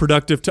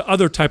counterproductive to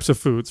other types of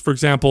foods. For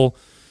example,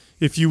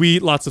 if you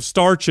eat lots of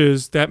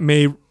starches, that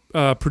may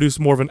produce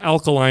more of an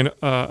alkaline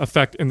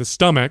effect in the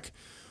stomach,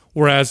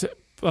 whereas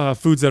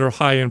foods that are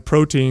high in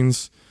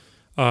proteins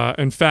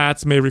and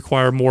fats may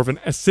require more of an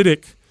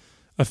acidic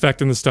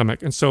effect in the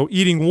stomach. And so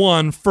eating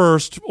one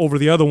first over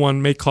the other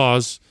one may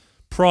cause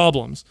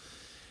problems.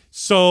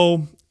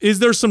 So is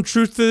there some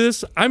truth to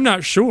this? I'm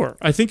not sure.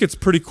 I think it's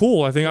pretty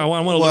cool. I think I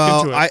want to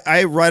look into it.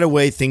 I right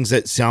away, things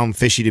that sound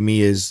fishy to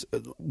me is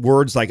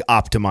words like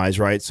optimize,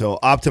 right? So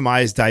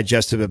optimize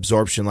digestive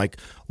absorption. Like,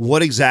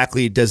 what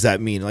exactly does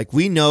that mean? Like,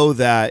 we know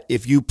that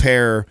if you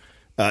pair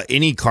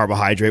any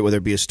carbohydrate, whether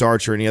it be a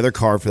starch or any other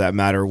carb for that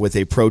matter, with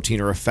a protein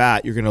or a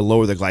fat, you're going to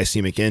lower the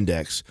glycemic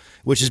index,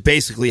 which is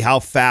basically how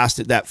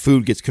fast that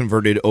food gets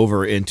converted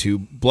over into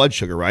blood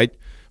sugar, right?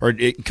 Or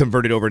it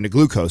converted over into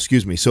glucose,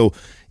 excuse me. So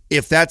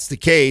if that's the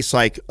case,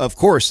 like, of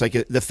course, like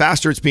the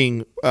faster it's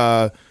being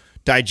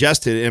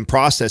digested and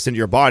processed into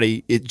your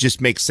body, it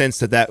just makes sense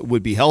that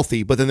would be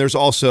healthy. But then there's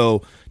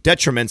also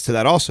detriments to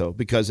that also,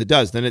 because it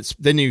does.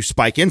 Then you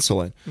spike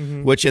insulin,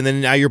 and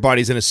then now your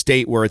body's in a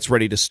state where it's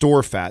ready to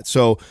store fat.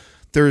 So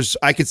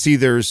I could see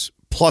there's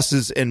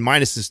pluses and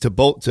minuses to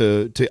both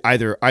to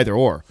either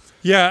or.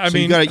 Yeah, I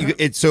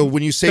mean, so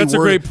when you say that's a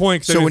great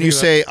point. So when you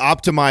say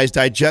optimize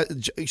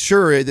digest,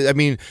 sure. I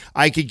mean,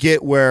 I could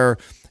get where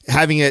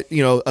having it,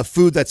 a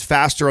food that's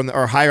faster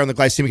or higher on the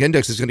glycemic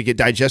index is going to get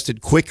digested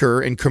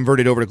quicker and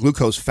converted over to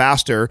glucose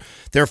faster.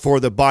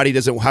 Therefore, the body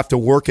doesn't have to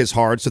work as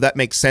hard. So that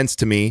makes sense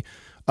to me.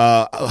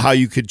 How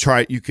you could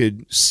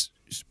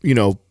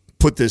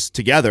put this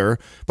together.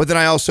 But then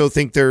I also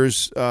think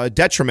there's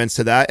detriments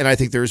to that, and I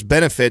think there's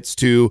benefits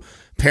to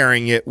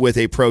pairing it with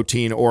a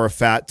protein or a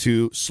fat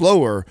to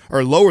lower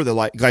the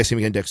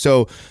glycemic index.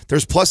 So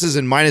there's pluses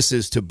and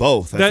minuses to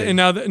both. And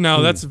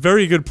now that's a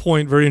very good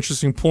point, very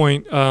interesting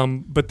point.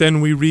 But then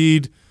we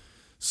read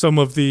some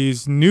of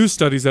these new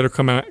studies that are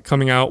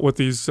coming out with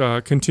these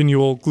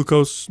continual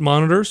glucose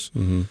monitors.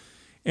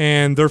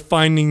 And they're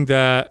finding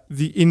that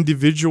the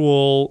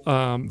individual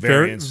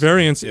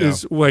variance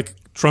is like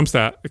trumps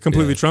that. It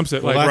completely trumps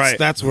it. Well,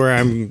 that's where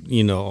I'm,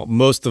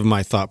 most of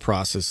my thought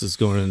process is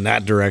going in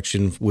that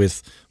direction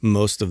with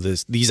most of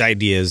these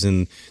ideas.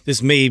 And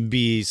this may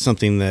be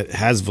something that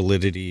has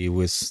validity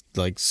with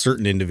like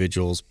certain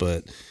individuals,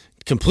 but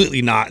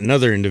completely not in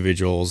other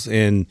individuals.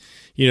 And,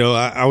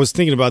 I was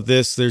thinking about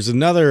this. There's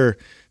another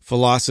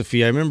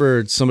philosophy. I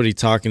remember somebody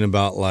talking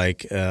about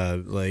like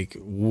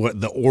what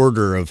the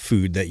order of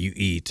food that you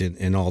eat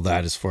and all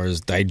that as far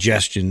as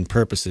digestion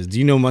purposes. Do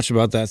you know much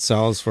about that,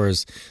 Sal, as far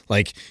as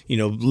like,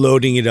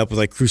 loading it up with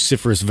like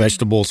cruciferous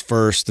vegetables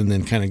first and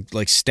then kind of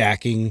like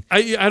stacking?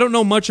 I don't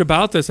know much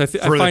about this. For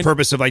the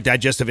purpose of like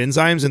digestive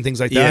enzymes and things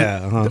like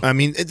that. Yeah. I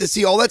mean,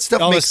 see, all that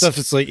stuff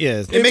it's like,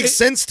 it makes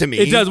sense to me.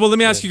 It does. Well, let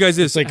me ask you guys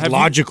this. It's like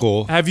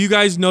logical. Have you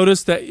guys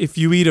noticed that if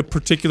you eat a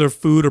particular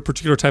food or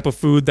particular type of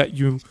food that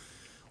you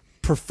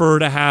prefer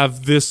to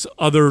have this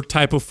other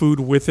type of food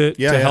with it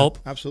to help?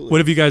 Absolutely. What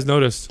have you guys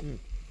noticed?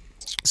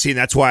 See, and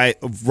that's why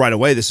right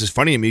away this is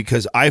funny to me,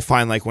 because I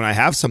find like when I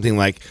have something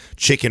like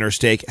chicken or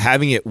steak,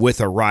 having it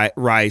with a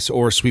rice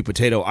or sweet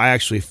potato, I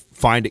actually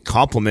find it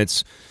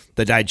complements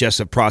the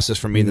digestive process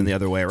for me than the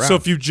other way around. So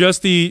if you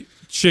just eat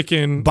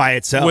chicken by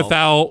itself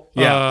without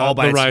all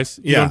by the rice,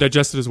 you don't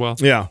digest it as well.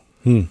 Yeah.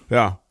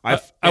 Yeah. I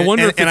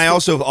wonder and I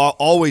also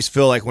always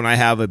feel like when I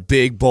have a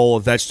big bowl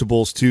of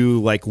vegetables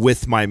too, like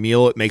with my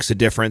meal, it makes a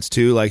difference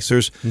too. Like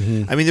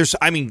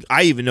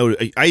I even know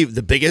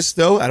the biggest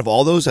though out of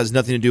all those has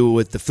nothing to do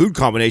with the food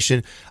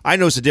combination. I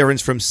notice a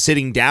difference from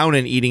sitting down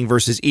and eating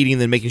versus eating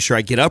and then making sure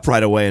I get up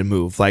right away and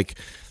move. Like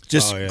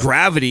just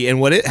gravity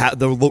and what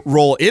the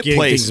role it Getting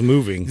plays, things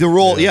moving. The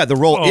role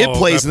it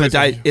plays in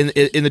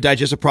the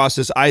digestive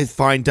process. I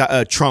find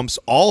trumps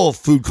all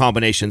food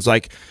combinations.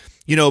 Like,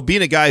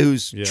 being a guy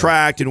who's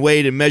tracked and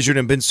weighed and measured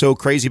and been so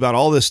crazy about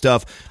all this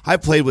stuff, I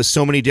played with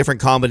so many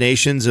different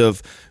combinations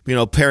of,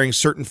 pairing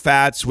certain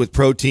fats with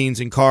proteins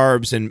and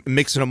carbs and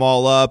mixing them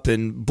all up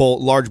and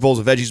large bowls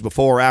of veggies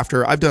before or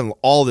after. I've done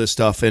all this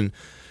stuff. And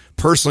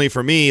personally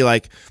for me,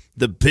 like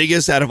the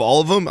biggest out of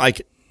all of them,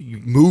 like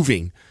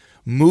moving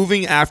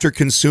after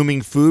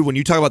consuming food. When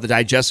you talk about the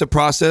digestive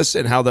process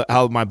and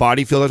how my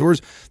body feels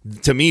afterwards,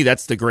 to me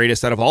that's the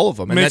greatest out of all of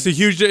them.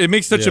 It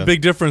makes such a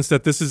big difference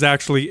that this is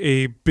actually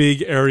a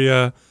big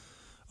area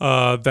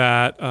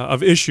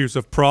of issues,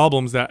 of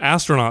problems that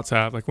astronauts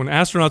have. Like when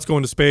astronauts go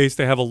into space,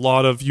 they have a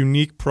lot of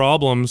unique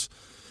problems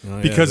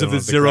because of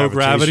the zero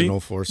gravity.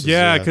 Forces,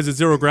 because it's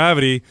zero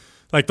gravity.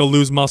 Like they'll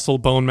lose muscle,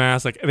 bone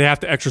mass. Like they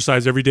have to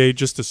exercise every day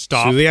just to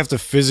stop. So they have to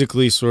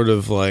physically sort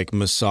of like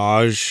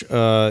massage,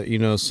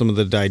 some of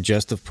the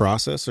digestive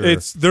process. Or?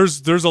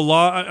 There's a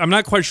lot. I'm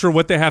not quite sure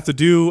what they have to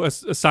do.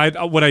 Aside,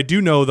 what I do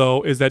know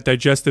though is that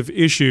digestive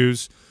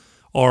issues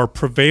are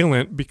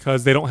prevalent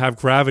because they don't have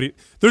gravity.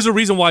 There's a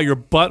reason why your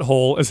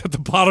butthole is at the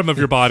bottom of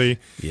your body,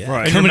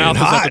 and your mouth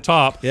is at the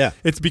top. Yeah,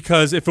 it's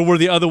because if it were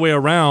the other way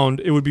around,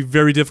 it would be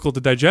very difficult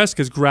to digest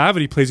because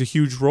gravity plays a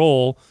huge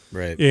role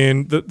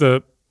in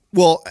the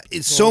Well,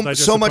 it's so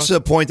much to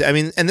the point that,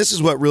 and this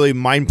is what really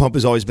Mind Pump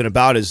has always been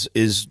about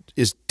is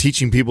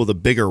teaching people the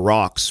bigger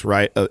rocks,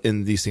 right,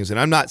 in these things. And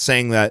I'm not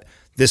saying that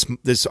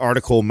this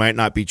article might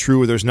not be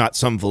true or there's not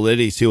some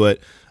validity to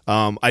it.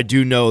 I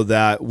do know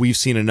that we've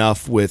seen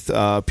enough with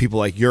people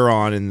like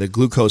Euron and the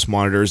glucose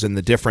monitors and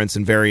the difference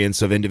and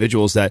variance of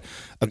individuals that,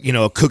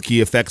 a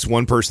cookie affects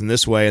one person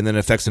this way and then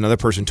affects another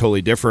person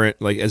totally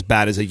different, like as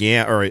bad as a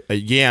yam, or a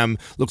yam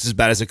looks as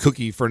bad as a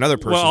cookie for another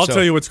person. Well, I'll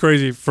tell you what's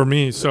crazy for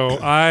me. So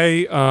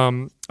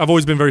I've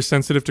always been very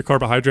sensitive to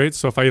carbohydrates.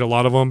 So if I eat a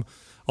lot of them,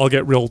 I'll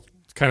get real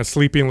kind of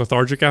sleepy and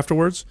lethargic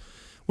afterwards,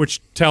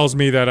 which tells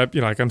me that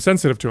I'm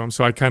sensitive to them.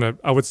 So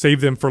I would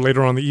save them for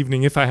later on in the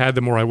evening if I had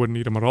them, or I wouldn't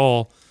eat them at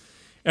all.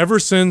 Ever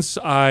since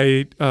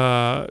I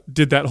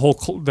did that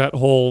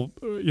whole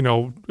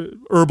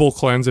herbal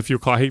cleanse, if you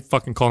call, I hate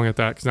fucking calling it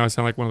that because now I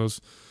sound like one of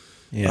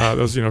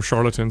those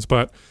charlatans.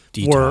 But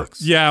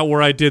detox.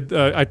 Where I did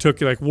I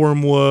took like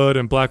wormwood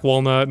and black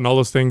walnut and all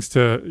those things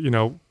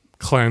to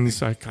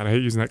cleanse. I kind of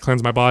hate using that,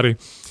 cleanse my body.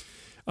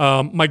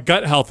 My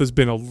gut health has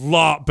been a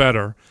lot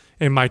better,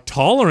 and my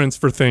tolerance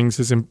for things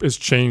has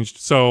changed.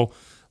 So,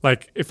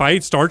 like, if I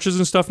eat starches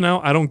and stuff now,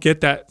 I don't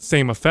get that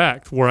same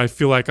effect where I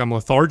feel like I'm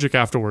lethargic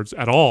afterwards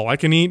at all. I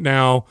can eat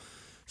now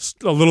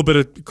a little bit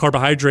of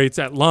carbohydrates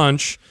at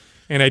lunch,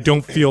 and I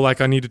don't feel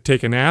like I need to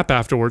take a nap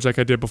afterwards like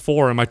I did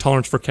before. And my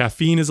tolerance for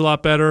caffeine is a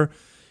lot better.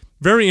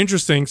 Very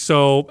interesting.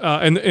 So,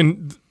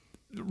 and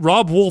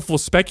Rob Wolf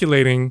was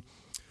speculating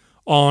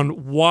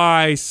on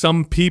why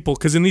some people,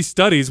 because in these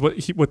studies,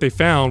 what they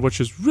found, which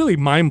is really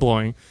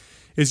mind-blowing,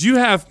 is you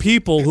have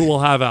people who will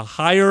have a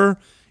higher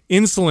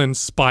insulin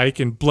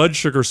spike and blood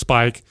sugar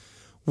spike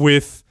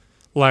with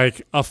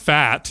like a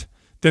fat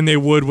than they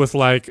would with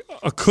like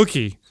a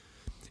cookie.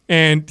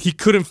 And he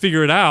couldn't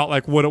figure it out,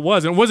 like what it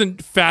was. And it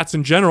wasn't fats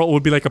in general. It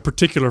would be like a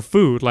particular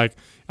food. Like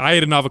I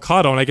ate an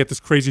avocado and I get this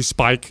crazy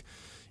spike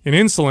in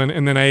insulin,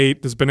 and then I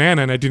ate this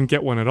banana and I didn't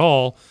get one at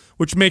all,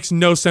 which makes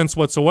no sense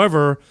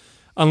whatsoever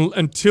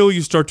until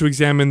you start to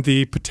examine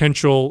the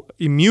potential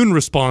immune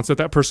response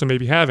that person may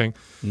be having.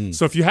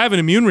 So if you have an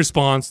immune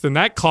response, then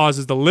that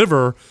causes the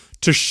liver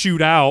to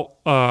shoot out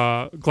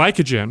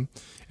glycogen,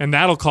 and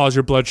that'll cause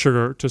your blood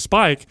sugar to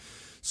spike.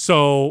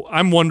 So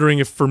I'm wondering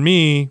if for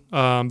me,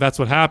 that's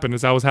what happened,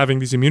 is I was having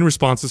these immune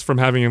responses from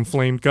having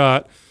inflamed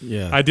gut.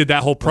 Yeah, I did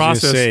that whole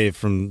process. I was gonna say,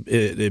 from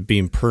it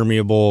being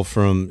permeable,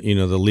 from the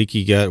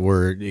leaky gut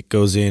where it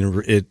goes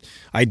in, it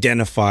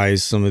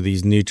identifies some of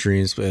these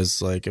nutrients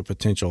as like a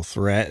potential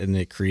threat, and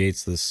it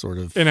creates this sort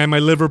of and my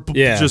liver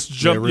just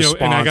jumped,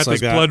 and I got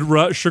this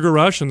blood sugar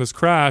rush and this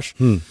crash.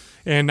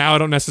 And now I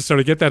don't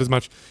necessarily get that as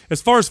much.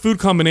 As far as food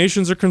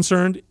combinations are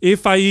concerned,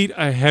 if I eat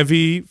a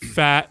heavy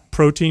fat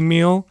protein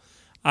meal,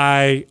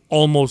 I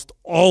almost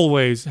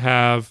always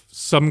have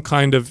some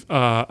kind of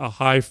a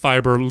high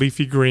fiber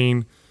leafy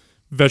green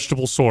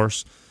vegetable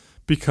source,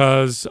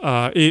 because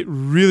it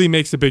really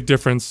makes a big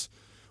difference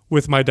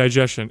with my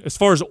digestion. As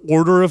far as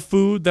order of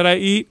food that I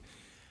eat,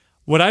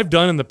 what I've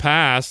done in the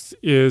past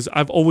is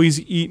I've always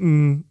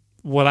eaten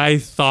what I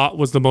thought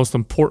was the most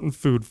important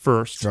food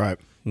first. Right.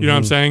 You know what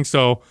I'm saying?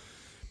 So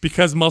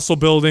because muscle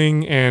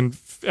building and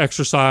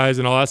exercise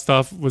and all that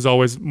stuff was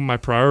always my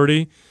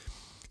priority,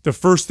 the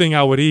first thing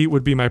I would eat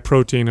would be my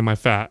protein and my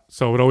fat.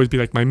 So it would always be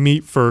like my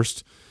meat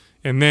first,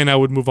 and then I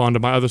would move on to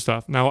my other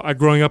stuff. Now,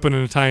 growing up in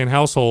an Italian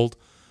household,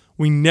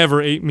 we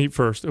never ate meat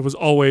first. It was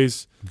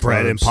always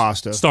bread and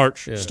pasta.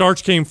 Starch. Yeah.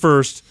 Starch came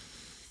first.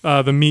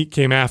 The meat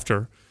came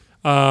after.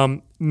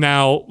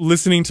 Now,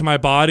 listening to my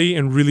body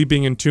and really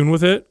being in tune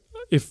with it,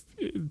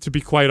 to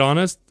be quite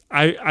honest,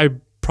 I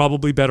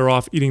probably better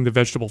off eating the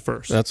vegetable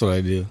first. That's what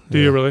I do. Do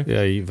you really?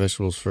 Yeah, I eat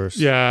vegetables first.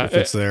 Yeah. If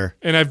it's there.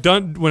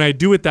 And when I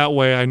do it that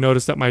way, I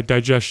notice that my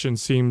digestion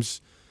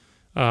seems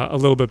a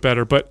little bit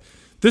better. But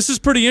this is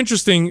pretty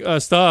interesting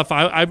stuff.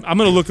 I'm going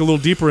to look a little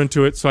deeper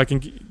into it so I can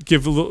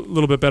give a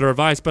little bit better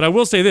advice. But I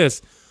will say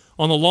this.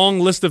 On the long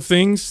list of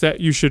things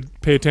that you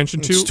should pay attention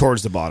to, it's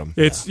towards the bottom.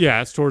 It's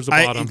towards the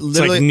bottom. It's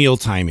like meal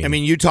timing. I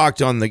mean, you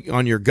talked on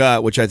your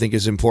gut, which I think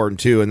is important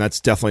too, and that's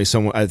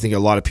definitely I think a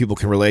lot of people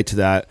can relate to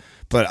that.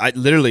 But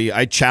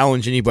I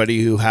challenge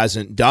anybody who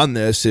hasn't done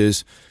this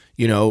is,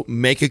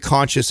 make a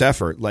conscious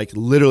effort. Like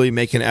literally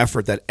make an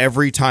effort that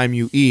every time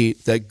you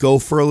eat, that go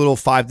for a little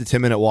 5 to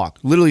 10 minute walk.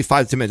 Literally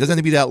 5 to 10 minutes. It doesn't have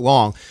to be that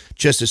long.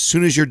 Just as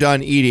soon as you're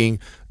done eating,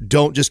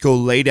 don't just go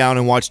lay down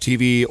and watch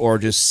TV or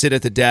just sit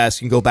at the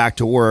desk and go back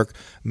to work.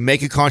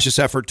 Make a conscious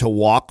effort to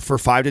walk for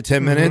 5 to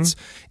 10 minutes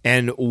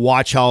and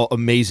watch how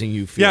amazing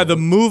you feel. Yeah, the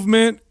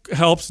movement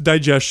helps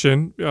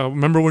digestion.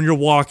 Remember, when you're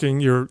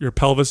walking, your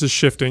pelvis is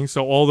shifting,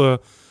 so all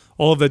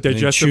of the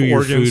digestive chew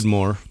organs. Chew your food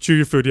more. Chew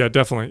your food, yeah,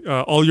 definitely.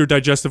 All your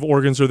digestive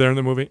organs are there and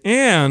they're moving.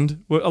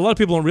 And what a lot of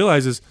people don't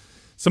realize is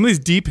some of these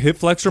deep hip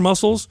flexor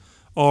muscles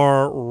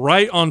are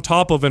right on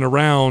top of and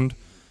around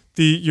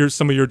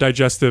some of your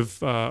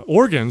digestive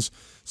organs.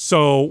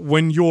 So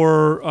when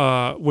you're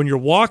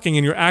walking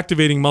and you're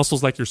activating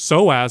muscles like your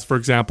psoas, for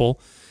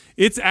example,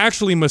 it's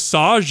actually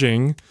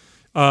massaging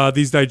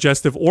these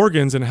digestive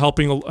organs and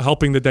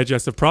helping the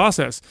digestive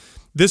process.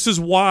 This is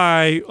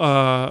why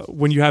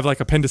when you have like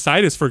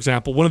appendicitis, for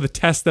example, one of the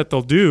tests that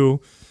they'll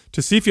do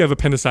to see if you have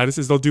appendicitis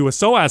is they'll do a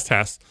psoas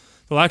test.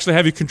 They'll actually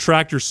have you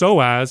contract your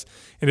psoas,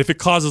 and if it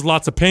causes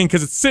lots of pain,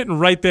 because it's sitting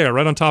right there,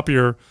 right on top of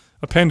your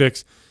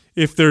appendix,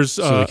 if there's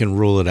so we can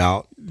rule it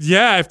out.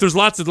 Yeah, if there's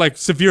lots of like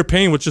severe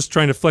pain with just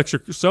trying to flex your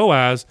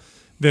psoas,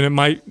 then it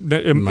might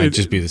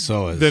just be the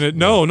psoas. Then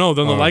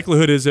the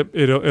likelihood is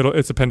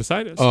it's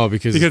appendicitis. Oh,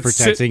 because it's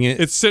protecting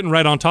it. It's sitting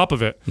right on top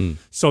of it.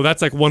 So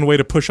that's like one way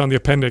to push on the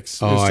appendix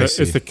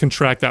is to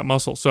contract that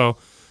muscle. So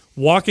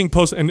walking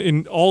post and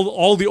in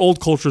all the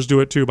old cultures do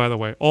it too. By the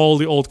way, all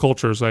the old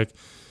cultures like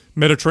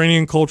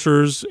Mediterranean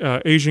cultures,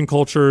 Asian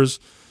cultures,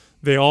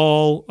 they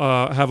all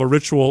have a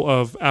ritual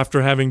of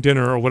after having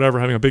dinner or whatever,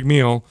 having a big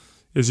meal.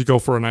 Is you go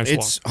for a nice walk.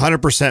 It's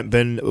 100%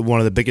 been one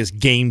of the biggest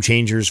game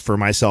changers for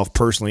myself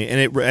personally, and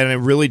it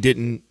really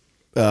didn't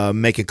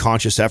make a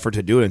conscious effort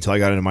to do it until I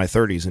got into my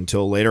 30s.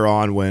 Until later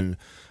on, when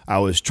I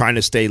was trying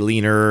to stay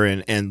leaner,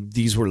 and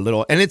these were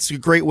little, and it's a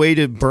great way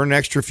to burn an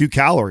extra few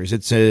calories.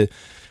 I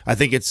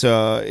think it's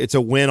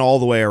a win all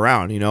the way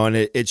around, and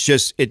it's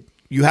just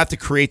you have to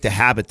create the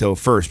habit though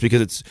first,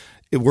 because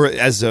we're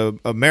as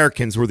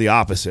Americans, we're the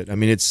opposite. I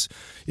mean,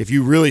 if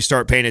you really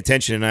start paying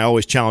attention, and I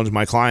always challenge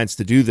my clients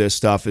to do this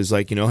stuff, is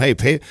like, hey,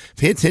 pay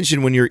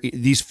attention when you're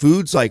these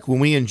foods, like when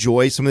we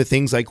enjoy some of the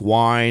things like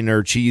wine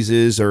or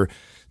cheeses or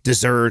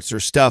desserts or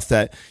stuff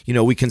that,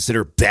 we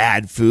consider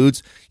bad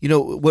foods.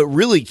 What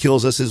really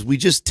kills us is we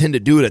just tend to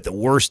do it at the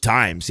worst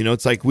times.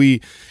 It's like we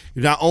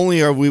not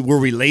only were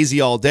we lazy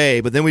all day,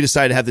 but then we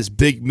decide to have this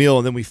big meal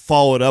and then we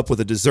follow it up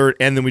with a dessert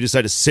and then we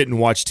decide to sit and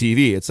watch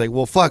TV. It's like,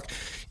 well, fuck,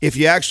 if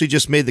you actually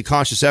just made the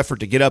conscious effort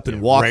to get up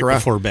and walk right around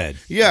before bed.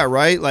 Yeah,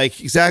 right. Like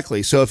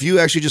exactly. So if you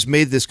actually just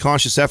made this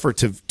conscious effort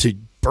to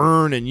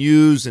burn and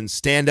use and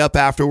stand up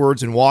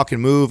afterwards and walk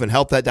and move and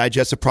help that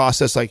digestive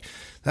process, like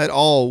that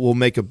all will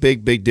make a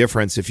big, big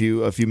difference if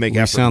you make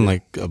effort. We sound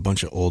like a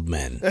bunch of old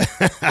men.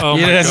 Oh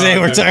you know what I'm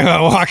saying? We're talking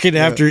about walking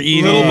after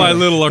eating. Little by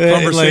little, our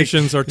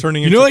conversations are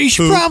turning into you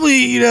should probably,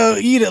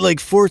 eat at like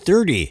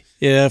 4:30.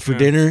 Yeah, for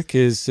dinner,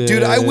 because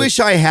dude, I wish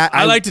I had.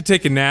 I like to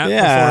take a nap.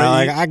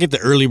 Yeah, I get the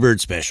early bird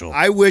special.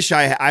 I wish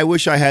I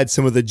had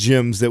some of the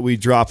gems that we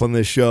drop on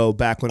this show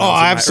back when I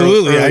was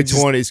absolutely in my early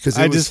 20s. Because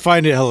I just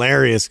find it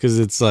hilarious because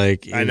it's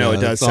like I know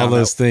it does all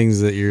those things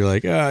that you're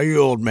like, you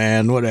old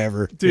man,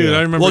 whatever. Dude,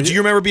 I remember. Well, do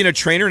you remember being a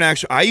trainer? And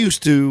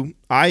actually,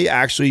 I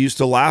actually used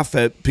to laugh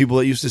at people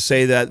that used to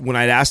say that when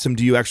I'd ask them,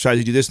 "Do you exercise? Do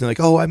you do this?" And they're like,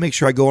 "Oh, I make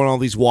sure I go on all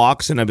these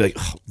walks." And I'd be like,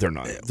 "Oh, they're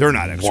not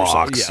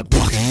exercising."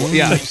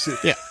 Yeah.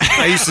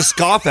 I used to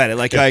scoff at it,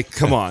 like,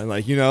 come on,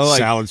 like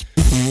salads.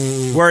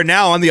 Where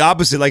now I'm the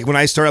opposite. Like when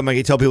I start, I'm like,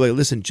 I tell people, like,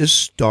 listen, just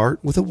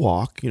start with a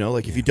walk.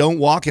 Like if you don't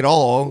walk at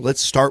all,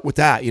 let's start with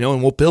that.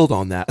 And we'll build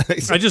on that.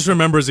 I just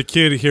remember as a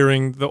kid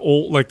hearing the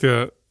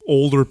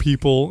older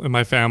people in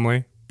my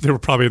family. They were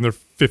probably in their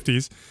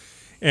 50s.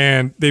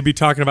 And they'd be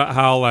talking about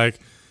how like,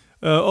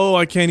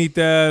 I can't eat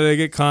that. I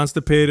get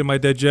constipated. My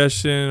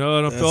digestion.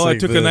 I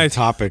took a nice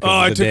topic.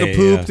 I took a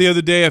poop the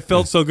other day. I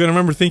felt so good. I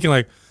remember thinking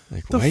like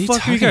the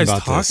fuck are you guys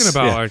talking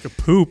about? Yeah. Like a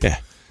poop. Yeah.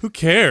 Who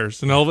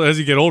cares? And as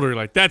you get older, you're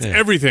like, that's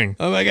everything.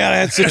 Oh my God, I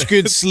had such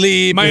good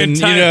sleep.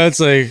 It's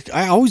like,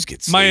 I always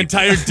get sleep. My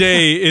entire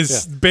day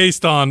is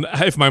based on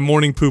if my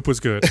morning poop was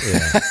good.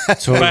 Yeah.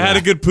 Totally. If I had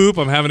a good poop,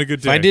 I'm having a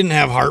good day. If I didn't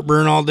have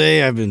heartburn all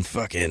day, I'm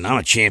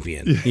a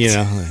champion.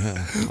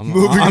 I'm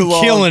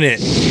along. Killing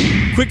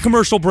it. Quick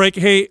commercial break.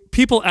 Hey,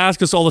 people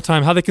ask us all the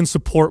time how they can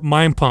support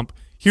Mind Pump.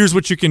 Here's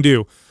what you can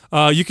do.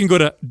 You can go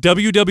to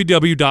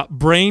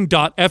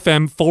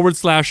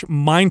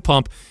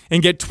www.brain.fm/mindpump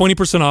and get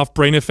 20% off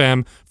Brain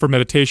FM for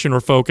meditation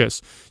or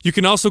focus. You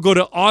can also go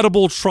to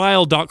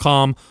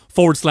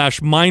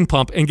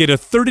audibletrial.com/mindpump and get a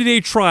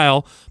 30-day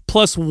trial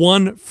plus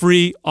 1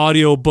 free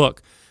audio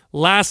book.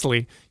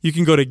 Lastly, you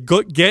can go to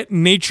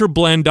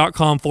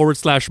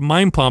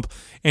getnatureblend.com/mindpump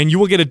and you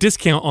will get a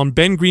discount on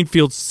Ben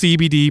Greenfield's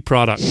CBD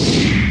product.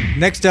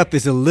 Next up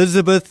is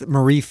Elizabeth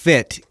Marie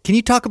Fitt. Can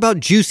you talk about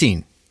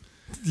juicing?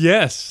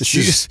 Yes.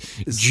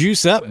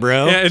 Juice up,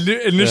 bro. Yeah,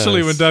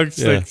 initially when Doug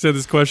said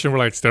this question, we're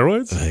like,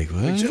 steroids? Like,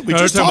 what? We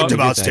just talked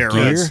about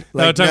steroids.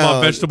 Talking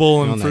about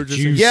vegetable and fruit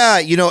juice.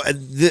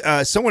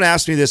 Yeah, someone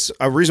asked me this.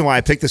 A reason why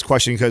I picked this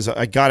question, because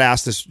I got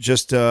asked this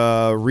just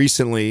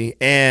recently,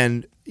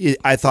 and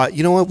I thought,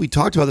 you know what? We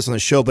talked about this on the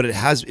show, but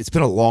it's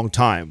been a long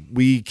time.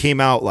 We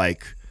came out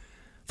like,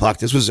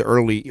 this was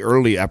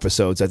early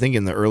episodes, I think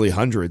in the early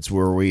hundreds,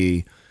 where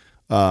we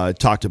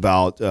talked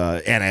about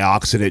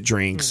antioxidant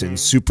drinks and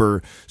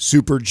super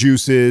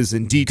juices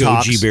and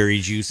detox. Goji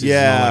berry juices.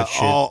 Yeah, and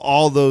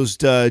all those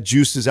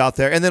juices out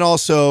there. And then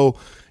also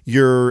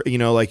your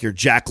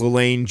Jack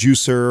LaLanne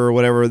juicer or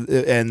whatever, and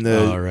and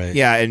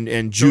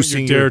juicing.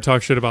 Don't you dare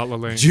talk shit about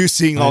LaLanne.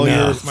 Juicing all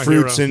your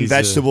fruits and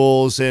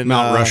vegetables and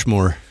Mount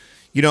Rushmore.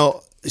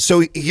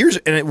 So here's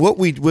what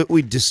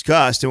we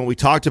discussed and what we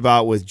talked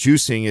about with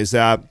juicing is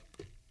that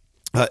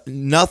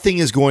nothing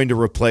is going to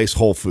replace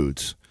whole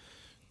foods.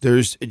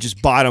 There's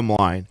just bottom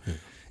line.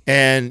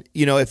 And,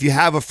 if you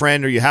have a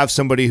friend or you have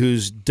somebody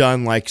who's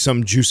done like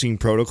some juicing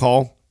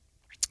protocol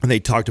and they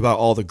talked about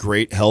all the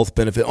great health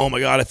benefit. Oh my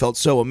God, I felt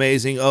so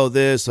amazing. Oh,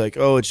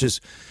 it's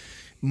just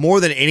more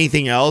than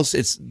anything else.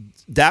 It's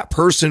that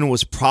person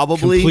was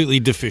probably completely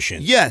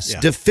deficient. Yes,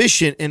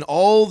 deficient in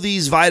all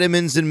these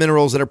vitamins and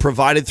minerals that are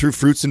provided through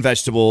fruits and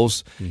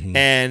vegetables.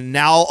 And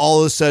now all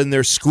of a sudden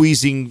they're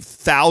squeezing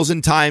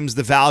 1,000 times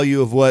the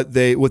value of what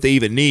they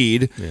even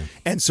need.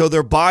 And so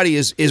their body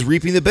is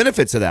reaping the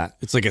benefits of that.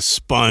 It's like a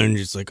sponge.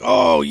 It's like,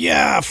 oh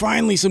yeah,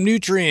 finally some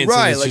nutrients.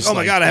 Right. Like, oh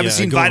my God, I haven't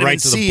seen vitamin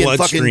C in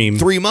fucking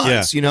 3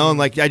 months, you know, and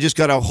like I just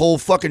got a whole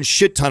fucking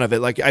shit ton of it.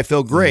 Like I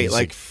feel great.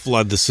 Like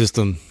flood the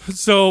system.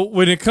 So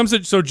when it comes to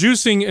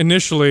juicing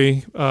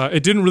initially,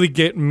 it didn't really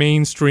get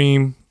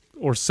mainstream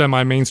or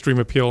semi-mainstream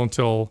appeal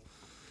until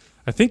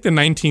I think the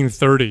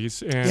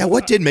 1930s. And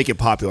what did make it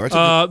popular?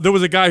 There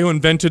was a guy who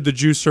invented the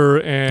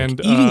juicer and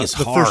eating is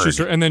the hard. first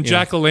juicer, and then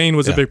Jack LaLanne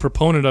was a big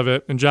proponent of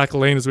it. And Jack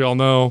LaLanne, as we all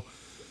know,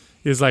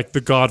 is like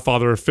the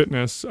godfather of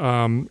fitness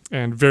and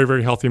very,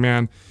 very healthy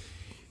man.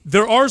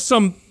 There are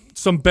some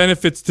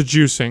benefits to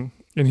juicing,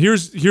 and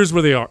here's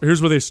where they are.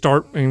 Here's where they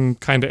start and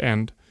kind of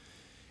end.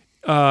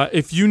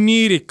 If you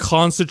need a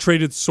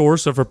concentrated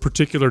source of a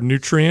particular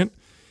nutrient,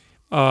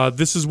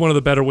 this is one of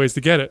the better ways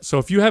to get it. So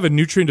if you have a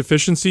nutrient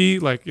deficiency,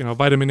 like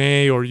vitamin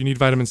A, or you need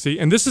vitamin C,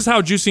 and this is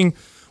how juicing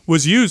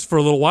was used for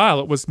a little while.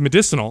 It was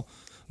medicinal,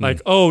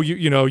 like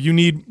you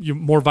need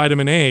more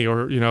vitamin A,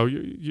 or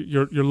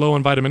you're low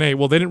in vitamin A.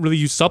 Well, they didn't really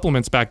use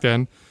supplements back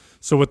then.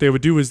 So what they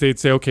would do is they'd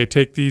say, okay,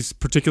 take these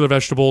particular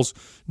vegetables,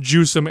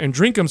 juice them, and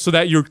drink them, so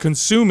that you're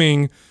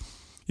consuming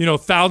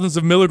thousands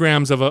of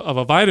milligrams of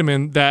a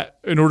vitamin that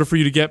in order for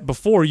you to get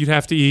before, you'd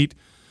have to eat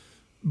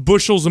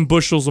bushels and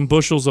bushels and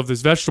bushels of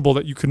this vegetable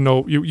that you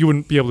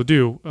wouldn't be able to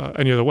do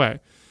any other way.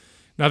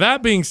 Now,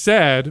 that being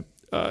said,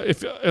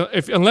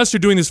 if unless you're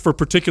doing this for a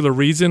particular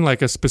reason,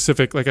 like a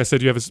specific, like I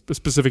said, you have a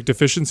specific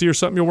deficiency or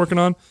something you're working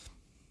on,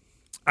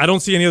 I don't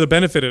see any other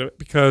benefit in it,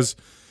 because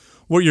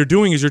what you're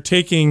doing is you're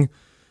taking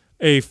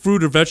a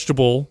fruit or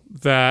vegetable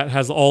that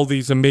has all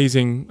these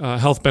amazing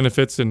health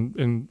benefits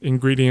and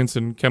ingredients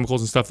and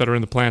chemicals and stuff that are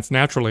in the plants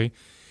naturally,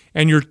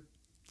 and you're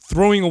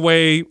throwing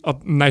away a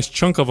nice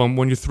chunk of them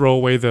when you throw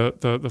away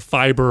the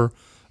fiber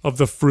of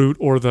the fruit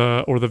or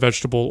the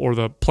vegetable or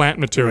the plant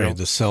material. Right,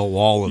 the cell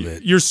wall of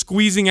it. You're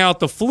squeezing out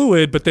the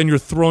fluid, but then you're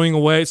throwing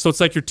away. So it's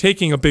like you're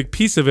taking a big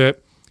piece of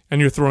it and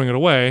you're throwing it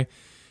away.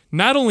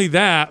 Not only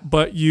that,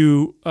 but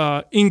you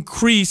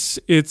increase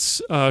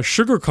its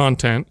sugar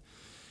content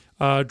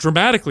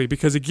dramatically,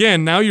 because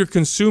again, now you're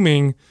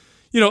consuming,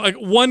 like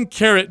 1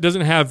 carrot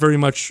doesn't have very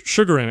much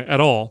sugar in it at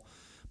all.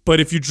 But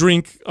if you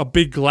drink a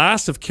big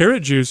glass of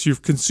carrot juice,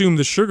 you've consumed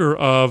the sugar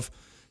of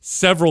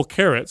several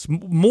carrots,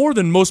 more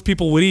than most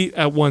people would eat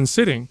at one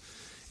sitting.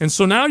 And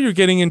so now you're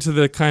getting into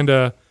the kind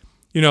of,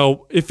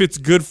 if it's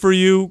good for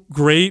you,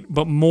 great,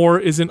 but more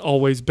isn't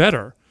always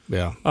better.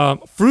 Yeah.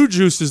 Fruit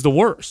juice is the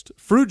worst.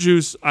 Fruit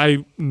juice,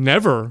 I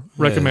never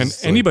recommend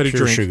anybody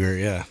pure drink. Sugar,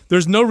 yeah.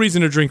 There's no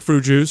reason to drink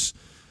fruit juice.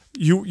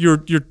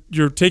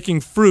 You're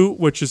taking fruit,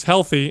 which is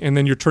healthy, and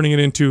then you're turning it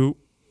into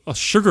a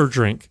sugar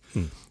drink.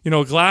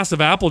 A glass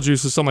of apple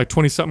juice is something like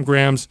 20-something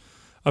grams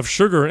of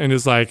sugar, and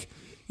is like,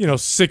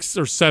 6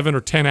 or 7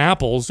 or 10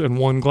 apples in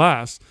one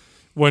glass,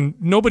 when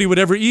nobody would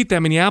ever eat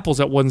that many apples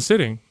at one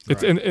sitting.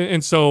 Right.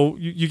 And so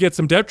you get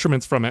some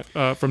detriments from it,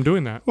 from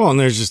doing that. Well, and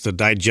there's just a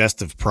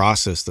digestive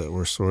process that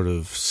we're sort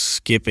of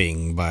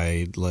skipping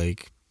by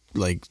like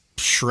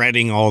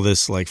shredding all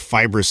this like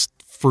fibrous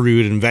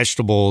fruit and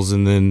vegetables,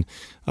 and then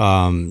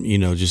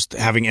just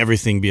having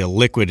everything be a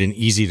liquid and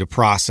easy to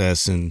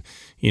process, and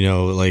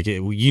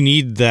you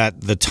need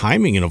the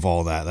timing of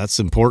all that. That's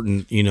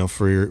important,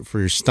 for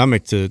your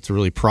stomach to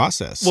really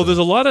process. Well, there's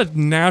a lot of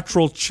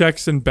natural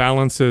checks and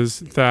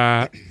balances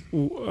that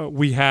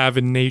we have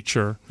in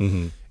nature.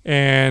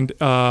 And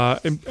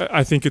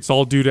I think it's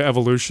all due to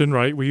evolution,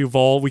 right? We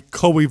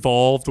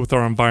co-evolved with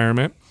our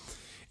environment.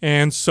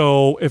 And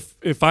so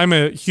if I'm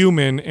a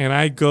human and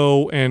I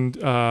go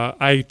and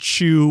I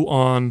chew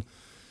on,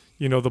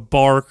 the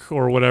bark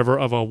or whatever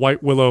of a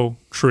white willow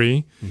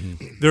tree,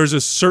 there's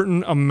a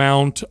certain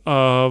amount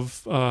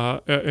of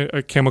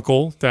a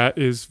chemical that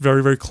is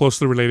very, very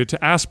closely related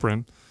to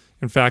aspirin.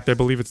 In fact, I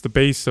believe it's the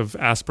base of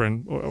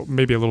aspirin, or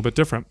maybe a little bit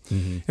different.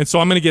 And so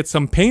I'm going to get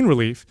some pain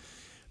relief.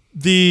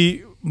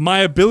 My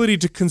ability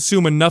to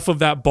consume enough of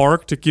that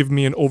bark to give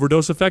me an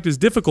overdose effect is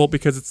difficult,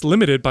 because it's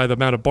limited by the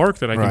amount of bark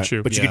that I can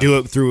chew. But you could do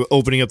it through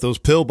opening up those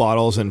pill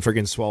bottles and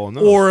freaking swallowing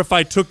those. Or if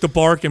I took the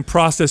bark and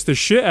processed the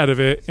shit out of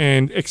it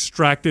and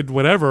extracted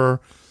whatever.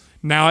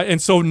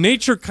 And so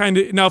nature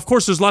now, of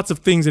course, there's lots of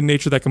things in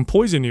nature that can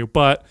poison you.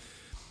 But,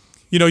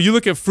 you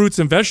look at fruits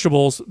and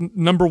vegetables,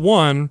 number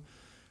one,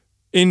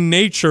 in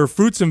nature,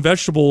 fruits and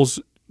vegetables,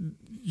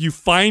 you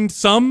find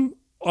some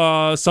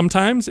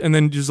sometimes, and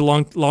then there's a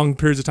long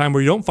periods of time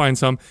where you don't find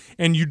some,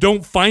 and you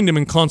don't find them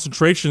in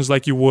concentrations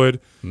like you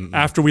would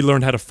after we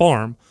learned how to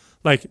farm.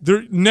 Like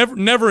there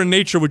never in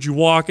nature would you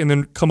walk and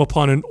then come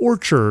upon an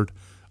orchard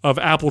of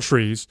apple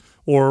trees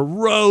or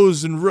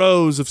rows and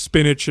rows of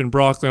spinach and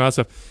broccoli and all that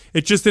stuff.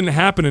 It just didn't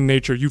happen in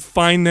nature. You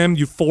find them,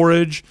 you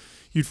forage,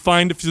 you'd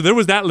find. So there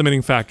was that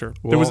limiting factor.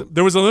 Well,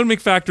 there was a limiting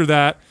factor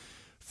that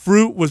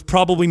fruit was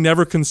probably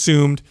never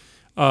consumed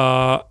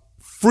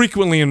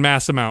frequently in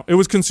mass amount. It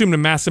was consumed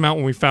in mass amount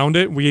when we found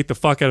it. We ate the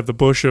fuck out of the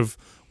bush of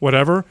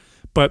whatever,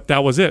 but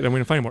that was it, and we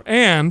didn't find anymore.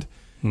 And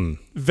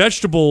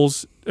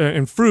vegetables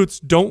and fruits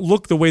don't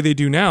look the way they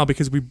do now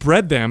because we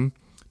bred them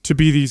to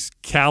be these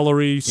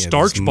calorie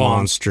starch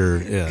bombs.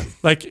 Monster,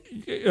 like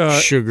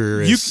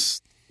sugar.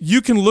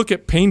 You can look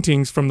at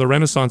paintings from the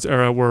Renaissance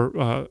era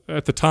where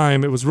at the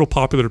time it was real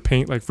popular to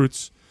paint like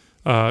fruits,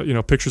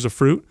 pictures of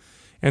fruit,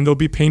 and they'll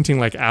be painting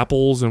like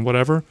apples and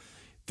whatever.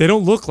 They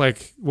don't look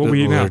like what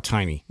we eat now. They're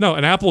tiny. No,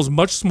 an apple is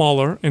much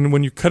smaller, and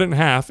when you cut it in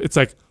half, it's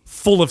like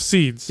full of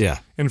seeds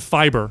and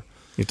fiber.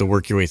 You have to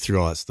work your way through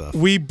all that stuff.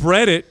 We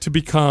bred it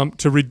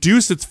to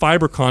reduce its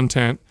fiber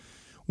content.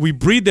 We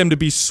breed them to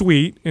be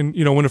sweet, and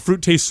when a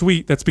fruit tastes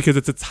sweet, that's because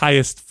it's its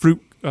highest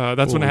fruit.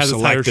 That's when it has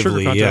its higher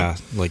sugar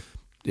content.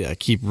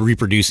 Keep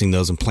reproducing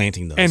those and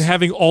planting those. And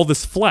having all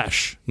this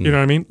flesh. You know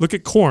what I mean? Look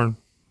at corn.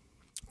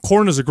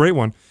 Corn is a great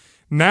one.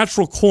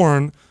 Natural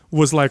corn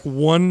was like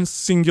one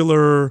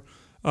singular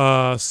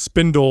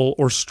spindle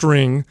or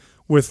string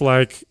with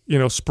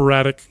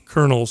sporadic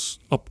kernels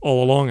up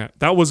all along it.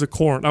 That was a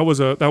corn. That was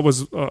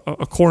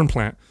a corn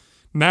plant.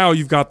 Now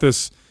you've got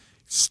this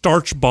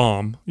starch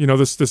bomb.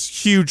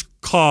 This huge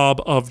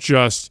cob of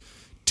just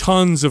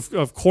tons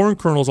of corn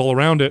kernels all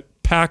around it,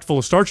 packed full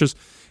of starches.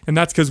 And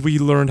that's because we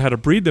learned how to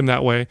breed them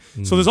that way.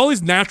 So there's all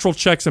these natural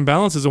checks and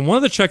balances. And one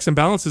of the checks and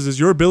balances is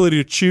your ability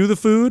to chew the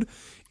food,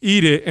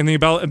 eat it, and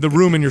the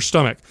room in your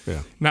stomach. Yeah.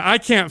 Now, I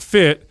can't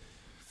fit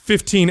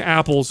 15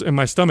 apples in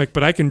my stomach,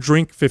 but I can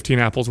drink 15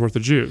 apples worth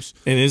of juice.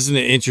 And isn't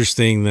it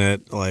interesting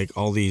that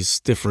all these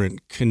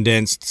different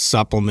condensed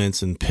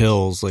supplements and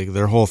pills,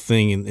 their whole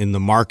thing in the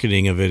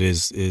marketing of it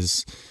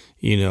is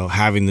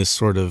having this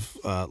sort of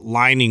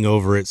lining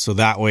over it, so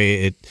that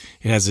way it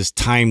has this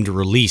timed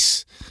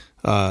release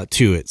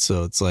to it.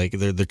 So it's like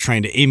they're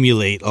trying to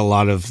emulate a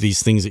lot of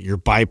these things that you're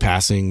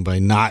bypassing by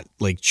not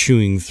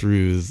chewing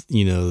through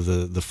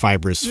the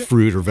fibrous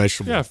fruit or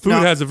vegetable. Yeah,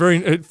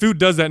 food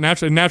does that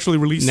naturally. It naturally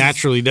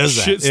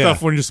releases shit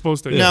stuff when you're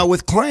supposed to. Now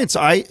with clients,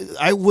 I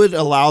would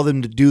allow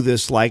them to do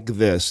this like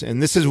this,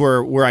 and this is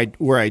where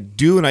I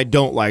do and I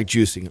don't like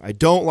juicing. I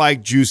don't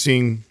like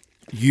juicing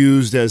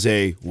used as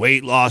a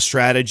weight loss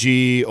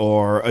strategy,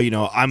 or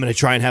I'm going to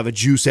try and have a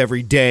juice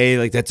every day,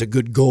 like that's a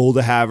good goal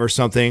to have or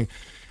something.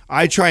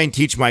 I try and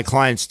teach my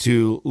clients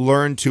to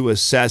learn to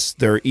assess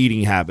their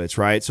eating habits,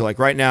 right? So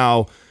right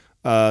now,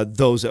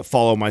 those that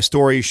follow my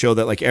story show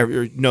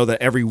that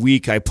every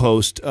week I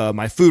post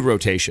my food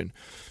rotation.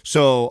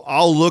 So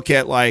I'll look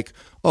at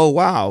oh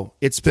wow,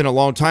 it's been a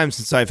long time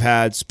since I've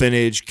had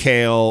spinach,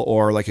 kale,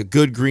 or a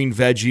good green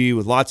veggie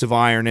with lots of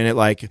iron in it.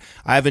 I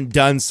haven't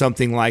done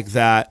something like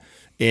that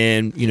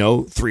in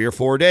 3 or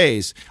 4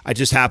 days. I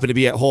just happen to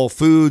be at Whole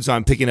Foods.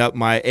 I'm picking up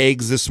my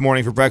eggs this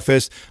morning for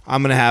breakfast.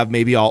 I'm gonna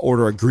I'll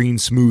order a green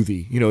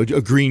smoothie,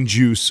 a green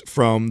juice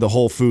from the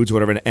Whole Foods,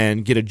 whatever,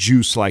 and get a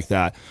juice like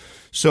that.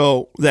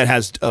 So that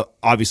has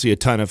obviously a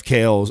ton of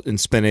kale and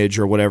spinach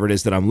or whatever it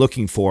is that I'm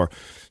looking for.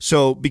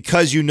 So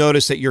because you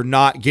notice that you're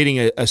not getting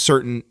a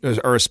certain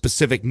or a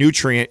specific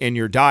nutrient in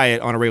your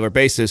diet on a regular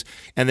basis,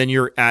 and then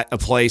you're at a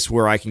place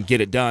where I can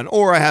get it done,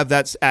 or I have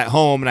that's at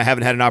home and I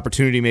haven't had an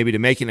opportunity maybe to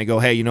make it, and I go,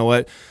 hey, you know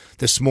what?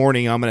 This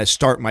morning I'm going to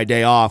start my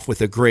day off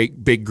with a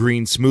great big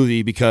green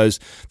smoothie because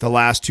the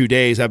last 2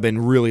 days I've been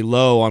really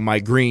low on my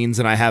greens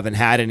and I haven't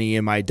had any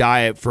in my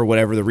diet for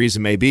whatever the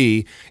reason may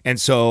be. And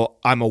so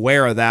I'm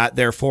aware of that.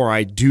 Therefore,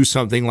 I do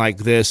something like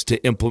this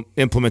to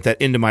implement that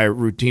into my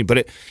routine.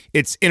 But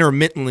it's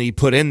intermittently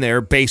put in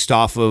there based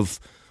off of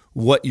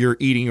what you're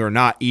eating or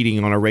not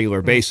eating on a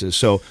regular basis.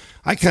 So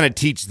I kind of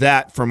teach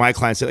that for my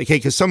clients. Hey,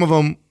 because some of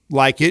them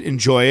like it,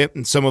 enjoy it,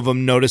 and some of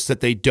them notice that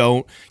they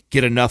don't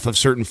get enough of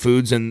certain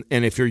foods, and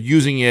if you're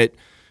using it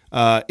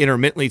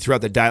intermittently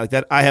throughout the diet like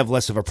that, I have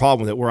less of a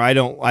problem with it. Where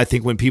I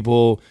think when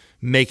people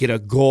make it a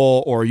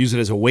goal or use it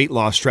as a weight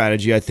loss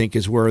strategy, I think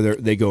is where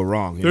they go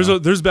wrong.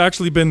 There's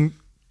actually been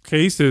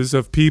cases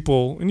of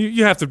people, and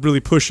you have to really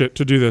push it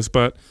to do this,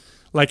 but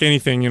like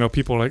anything,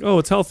 people are like, oh,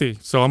 it's healthy,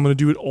 so I'm going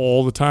to do it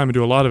all the time and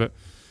do a lot of it.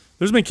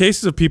 There's been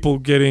cases of people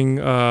getting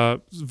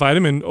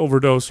vitamin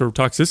overdose or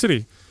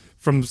toxicity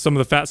from some of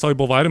the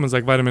fat-soluble vitamins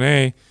like vitamin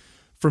A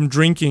from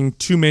drinking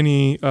too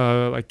many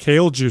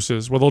kale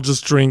juices, where they'll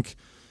just drink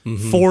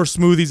 4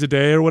 smoothies a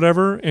day or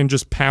whatever and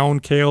just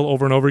pound kale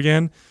over and over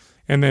again,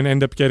 and then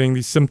end up getting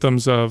these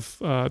symptoms of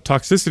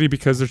toxicity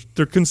because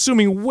they're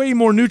consuming way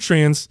more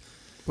nutrients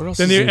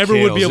than they ever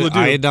would be able to do.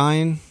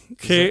 Iodine?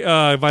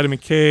 Vitamin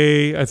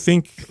K. I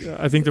think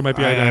there might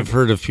be iodine. I've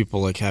heard of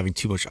people having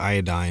too much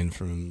iodine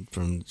from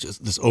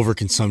just this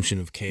overconsumption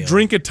of kale.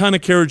 Drink a ton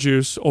of carrot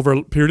juice over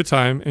a period of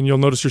time, and you'll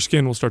notice your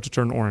skin will start to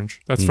turn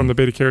orange. That's from the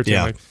beta carotene.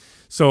 Yeah.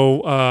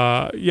 So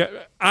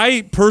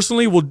I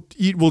personally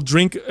will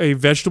drink a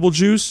vegetable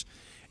juice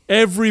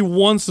every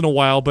once in a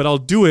while, but I'll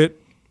do it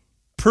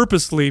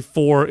purposely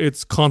for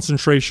its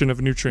concentration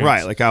of nutrients.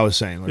 Right, like I was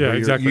saying.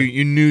 Exactly.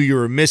 You knew you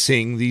were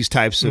missing these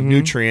types of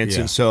nutrients,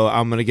 and so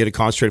I'm going to get a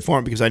concentrated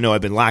form because I know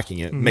I've been lacking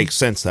it. It makes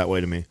sense that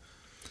way to me.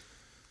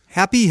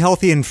 Happy,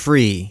 healthy, and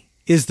free.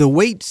 Is the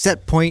weight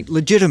set point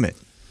legitimate?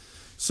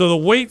 So the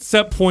weight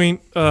set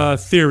point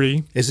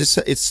theory is this?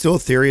 It's still a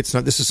theory. It's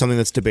not. This is something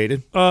that's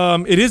debated.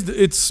 It is.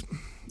 It's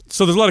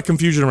so there's a lot of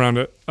confusion around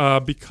it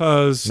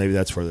because maybe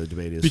that's where the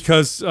debate is.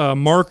 Because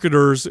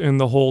marketers in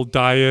the whole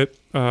diet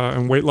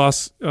and weight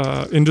loss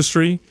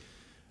industry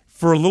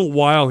for a little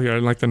while here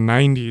in like the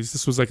 90s,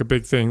 this was like a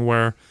big thing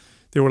where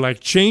they were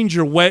like, change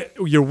your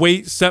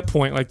weight set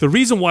point. Like the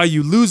reason why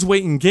you lose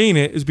weight and gain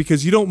it is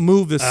because you don't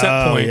move the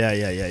set point.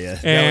 Yeah.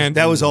 And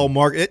that was all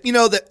market. You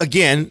know that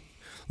again.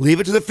 Leave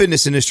it to the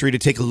fitness industry to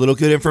take a little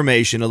good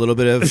information, a little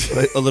bit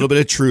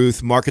of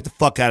truth, market the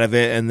fuck out of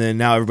it, and then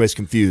now everybody's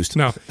confused.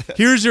 No,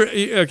 here's your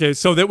okay.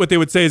 So that what they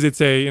would say is, they'd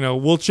say,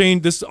 we'll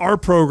change this. Our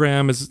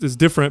program is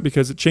different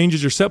because it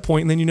changes your set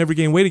point, and then you never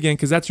gain weight again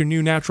because that's your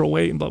new natural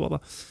weight, and blah blah blah.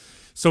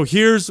 So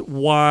here's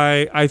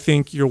why I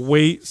think your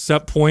weight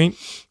set point,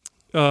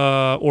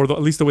 at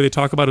least the way they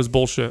talk about it, is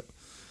bullshit.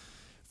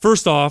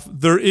 First off,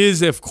 there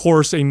is of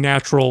course a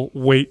natural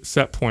weight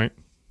set point.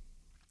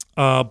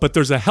 But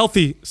there's a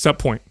healthy set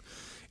point.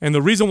 And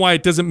the reason why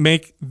it doesn't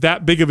make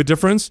that big of a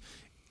difference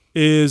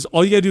is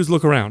all you got to do is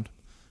look around.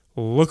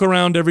 Look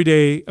around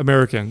everyday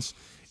Americans.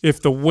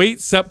 If the weight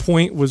set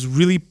point was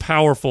really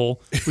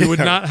powerful, we would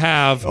not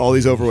have all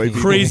these overweight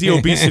people. Crazy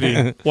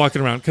obesity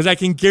walking around. Because I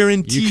can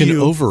guarantee you can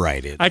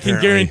override it. I can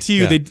guarantee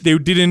you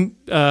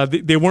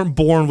they weren't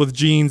born with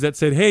genes that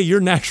said, hey, your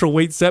natural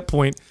weight set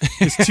point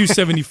is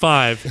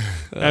 275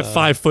 at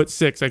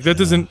 5'6". Like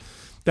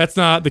that's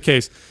not the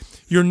case.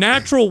 Your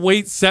natural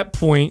weight set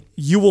point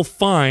you will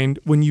find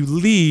when you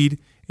lead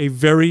a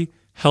very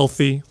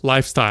healthy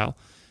lifestyle.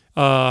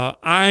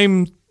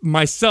 I'm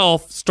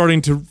myself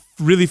starting to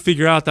really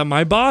figure out that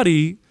my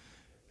body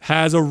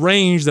has a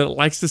range that it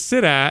likes to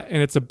sit at,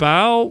 and it's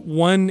about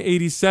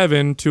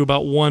 187 to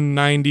about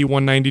 190,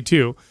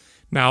 192.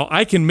 Now,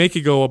 I can make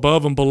it go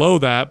above and below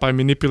that by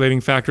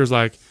manipulating factors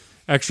like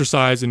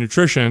exercise and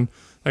nutrition.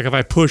 Like if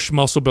I push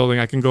muscle building,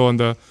 I can go in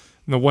the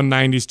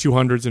 190s,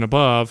 200s, and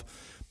above.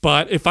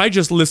 But if I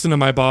just listen to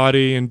my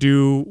body and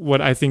do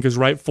what I think is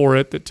right for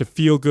it to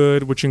feel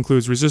good, which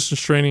includes resistance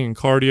training and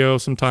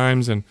cardio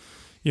sometimes, and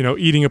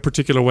eating a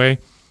particular way,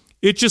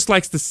 it just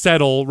likes to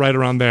settle right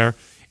around there.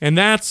 And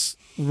that's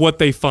what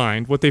they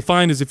find. What they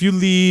find is if you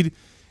lead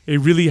a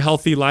really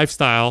healthy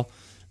lifestyle,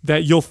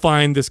 that you'll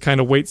find this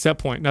kind of weight set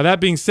point. Now, that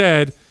being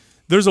said,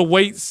 there's a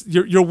weight.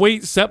 Your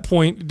weight set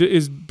point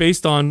is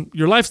based on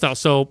your lifestyle.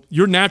 So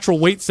your natural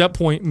weight set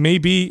point may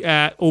be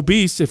at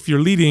obese if you're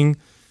leading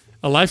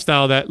a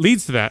lifestyle that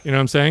leads to that. You know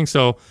what I'm saying?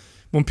 So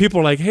when people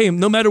are like, hey,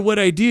 no matter what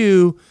I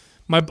do,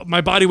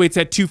 my body weight's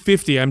at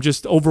 250, I'm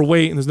just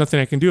overweight and there's nothing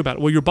I can do about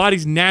it. Well, your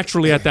body's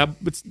naturally at that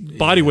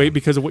body weight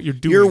because of what you're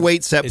doing. Your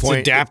weight set point.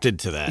 It's adapted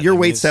to that. Your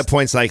weight set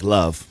point's like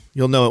love.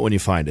 You'll know it when you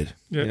find it.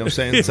 Yeah. You know what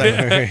I'm saying? It's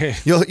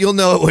like, you'll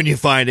know it when you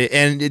find it.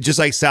 And just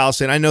like Sal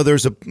said, I know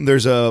there's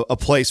a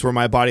place where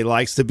my body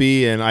likes to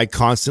be, and I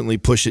constantly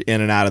push it in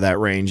and out of that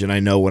range, and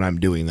I know when I'm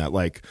doing that.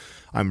 Like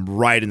I'm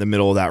right in the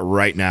middle of that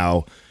right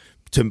now.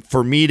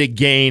 For me to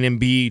gain and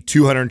be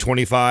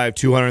 225,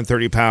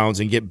 230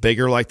 pounds and get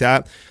bigger like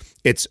that,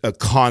 it's a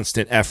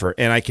constant effort,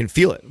 and I can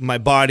feel it. My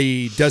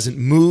body doesn't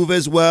move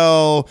as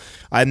well.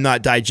 I'm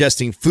not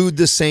digesting food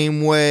the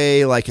same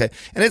way. And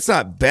it's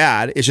not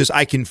bad. It's just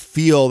I can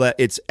feel that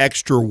it's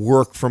extra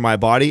work for my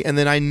body, and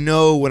then I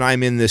know when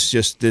I'm in this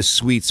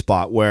sweet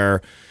spot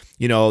where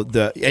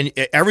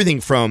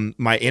everything from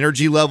my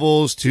energy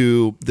levels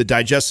to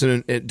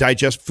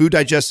the food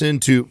digestion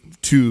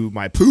to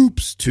my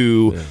poops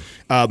to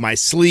my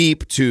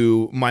sleep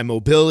to my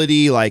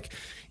mobility, like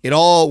it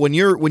all, when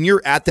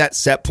you're at that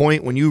set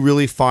point, when you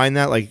really find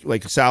that,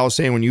 like Sal was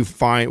saying, when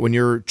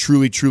you're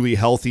truly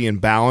healthy and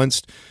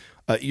balanced,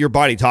 your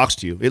body talks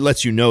to you. It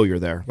lets you know you're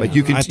there. Like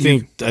you can. I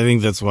think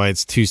that's why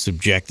it's too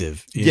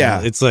subjective.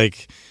 It's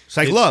like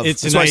love.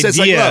 It's That's an why I idea. said it's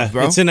like love,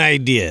 bro. It's an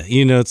idea.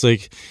 It's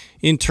like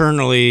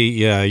internally,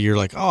 you're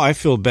like, oh, I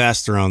feel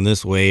best around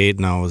this weight,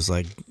 and I was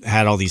like,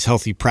 had all these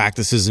healthy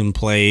practices in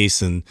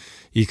place, and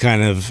you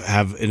kind of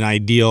have an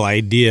ideal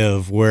idea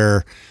of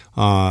where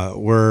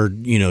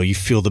you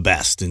feel the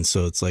best, and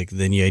so it's like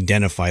then you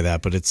identify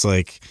that, but it's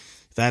like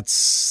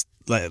that's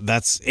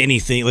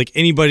anything. Like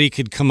anybody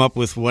could come up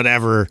with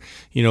whatever,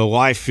 well,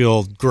 I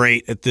feel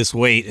great at this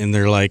weight, and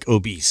they're like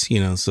obese,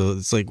 so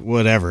it's like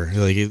whatever,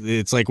 like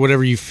it's like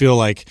whatever you feel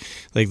like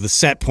the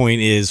set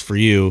point is for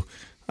you.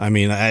 I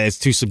mean, it's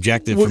too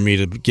subjective for me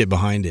to get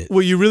behind it.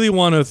 What you really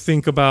want to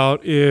think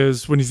about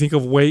is when you think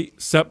of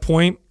weight set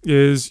point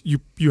is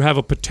you have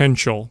a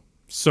potential.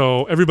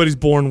 So everybody's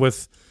born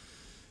with,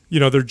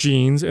 their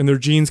genes, and their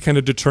genes kind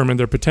of determine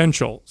their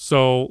potential.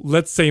 So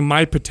let's say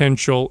my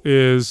potential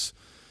is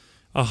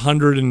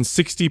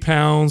 160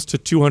 pounds to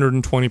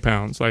 220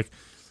 pounds, like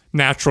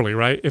naturally,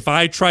 right? If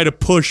I try to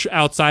push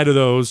outside of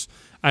those,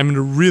 I'm going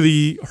to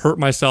really hurt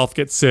myself,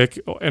 get sick,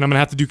 and I'm going to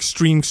have to do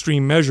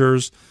extreme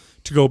measures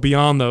to go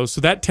beyond those. So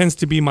that tends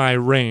to be my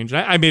range.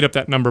 I made up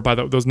that number by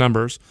those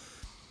numbers,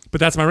 but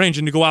that's my range.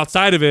 And to go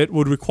outside of it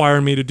would require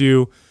me to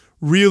do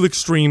real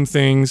extreme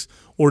things,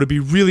 or to be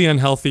really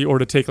unhealthy, or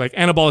to take like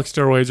anabolic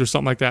steroids or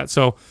something like that.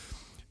 So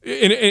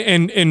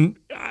and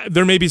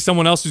there may be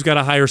someone else who's got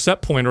a higher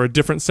set point or a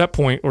different set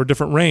point or a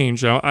different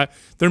range.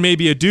 There may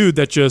be a dude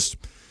that just,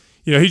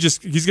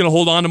 he's going to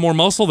hold on to more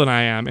muscle than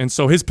I am, and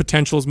so his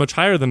potential is much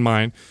higher than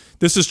mine.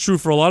 This is true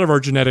for a lot of our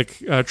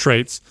genetic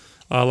traits.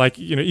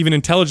 Even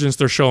intelligence,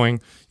 they're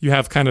showing you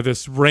have kind of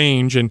this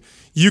range, and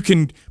you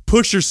can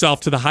push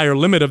yourself to the higher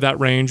limit of that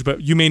range, but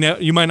you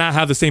might not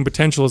have the same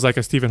potential as like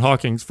a Stephen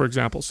Hawking, for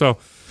example. So,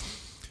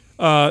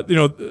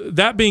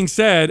 that being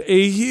said,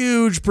 a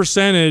huge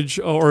percentage,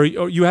 or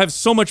you have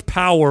so much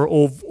power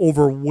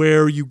over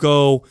where you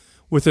go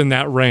within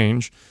that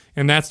range,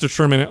 and that's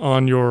determined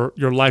on your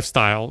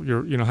lifestyle,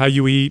 how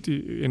you eat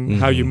and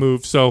how you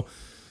move. So,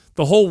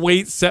 the whole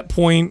weight set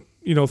point,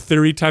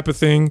 theory type of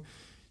thing.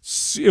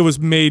 It was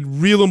made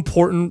real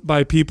important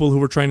by people who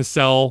were trying to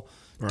sell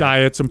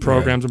diets and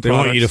programs and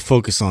products. They want you to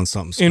focus on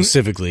something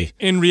specifically.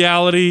 In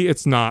reality,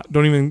 it's not.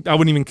 Don't even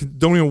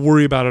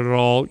worry about it at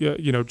all.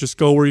 Just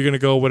go where you're going to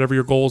go, whatever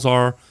your goals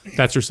are.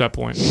 That's your set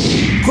point.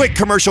 Quick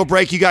commercial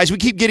break, you guys. We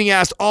keep getting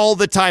asked all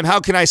the time, how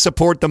can I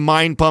support the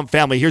Mind Pump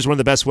family? Here's one of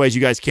the best ways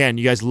you guys can.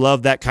 You guys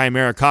love that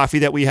Chimera coffee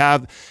that we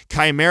have.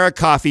 Chimera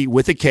Coffee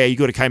with a K. You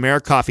go to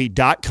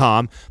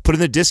chimeracoffee.com, put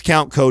in the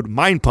discount code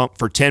MindPump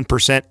for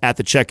 10% at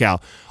the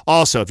checkout.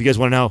 Also, if you guys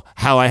want to know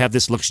how I have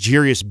this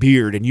luxurious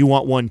beard and you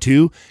want one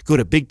too, go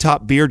to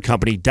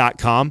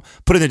BigTopBeardCompany.com,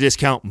 put in the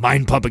discount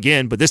Mind Pump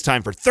again, but this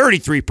time for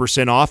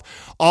 33%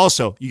 off.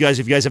 Also, if you guys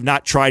have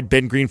not tried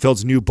Ben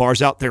Greenfield's new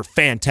bars out, they're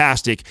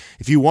fantastic.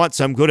 If you want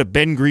some, go to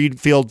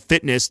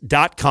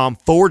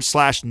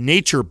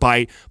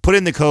BenGreenfieldFitness.com/NatureBite, put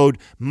in the code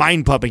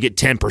Mind Pump and get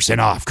 10%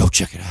 off. Go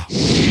check it out.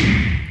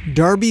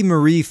 Darby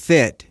Marie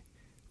Fit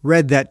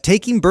read that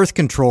taking birth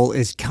control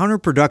is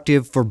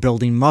counterproductive for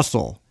building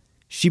muscle.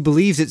 She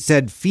believes it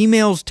said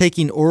females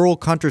taking oral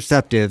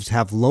contraceptives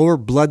have lower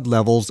blood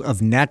levels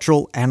of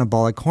natural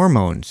anabolic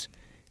hormones.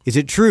 Is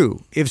it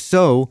true? If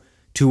so,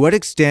 to what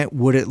extent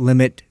would it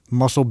limit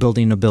muscle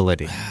building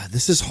ability?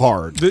 This is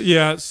hard.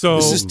 So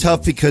this is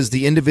tough because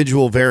the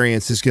individual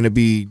variance is going to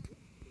be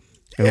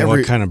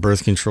what kind of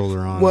birth control they're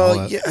on.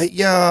 Well,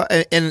 yeah.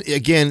 And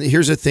again,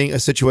 here's a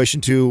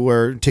situation too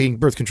where taking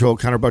birth control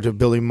counterproductive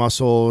building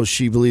muscle.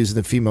 She believes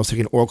that females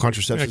taking oral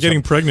contraceptives. Yeah,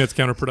 getting pregnant is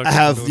counterproductive.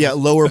 Have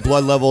lower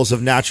blood levels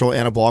of natural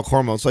anabolic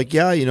hormones.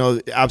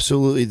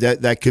 Absolutely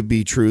that could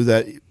be true.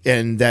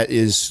 That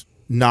is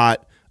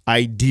not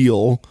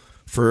ideal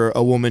for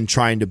a woman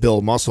trying to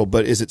build muscle.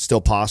 But is it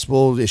still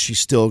possible? Is she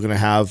still going to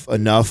have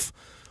enough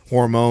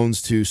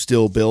hormones to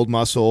still build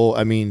muscle?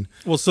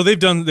 So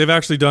they've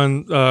actually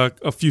done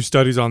a few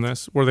studies on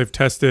this where they've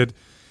tested,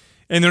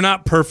 and they're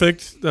not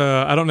perfect.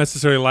 I don't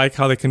necessarily like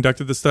how they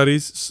conducted the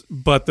studies,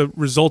 but the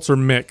results are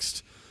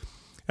mixed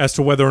as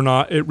to whether or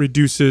not it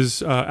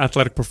reduces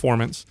athletic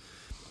performance.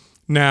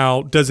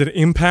 Now, does it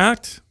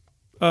impact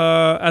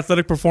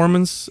athletic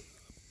performance?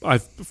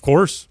 Of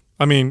course.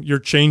 You're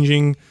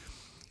changing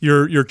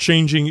You're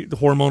changing the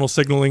hormonal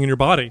signaling in your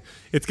body.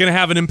 It's going to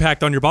have an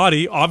impact on your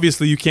body.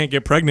 Obviously, you can't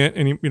get pregnant,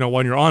 and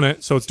when you're on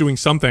it, so it's doing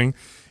something.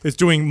 It's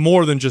doing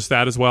more than just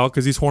that as well,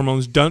 because these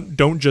hormones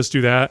don't just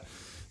do that.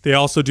 They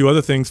also do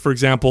other things. For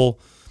example,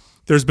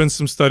 there's been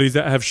some studies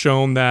that have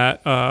shown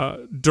that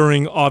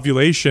during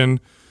ovulation,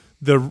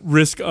 the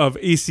risk of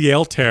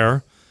ACL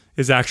tear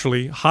is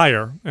actually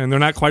higher, and they're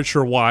not quite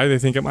sure why. They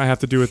think it might have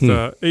to do with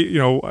the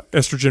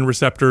estrogen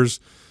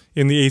receptors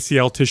in the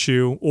ACL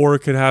tissue, or it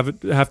could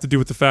have to do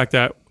with the fact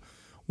that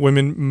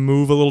women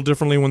move a little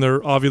differently when they're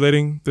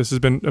ovulating. This has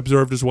been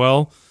observed as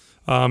well,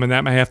 and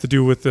that may have to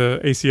do with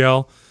the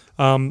ACL.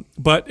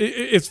 But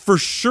it's for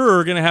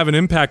sure going to have an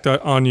impact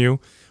on you.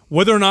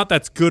 Whether or not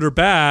that's good or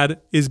bad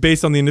is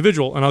based on the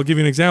individual. And I'll give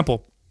you an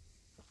example.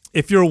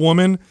 If you're a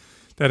woman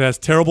that has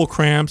terrible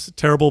cramps,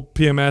 terrible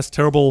PMS,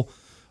 terrible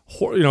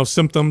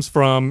symptoms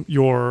from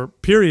your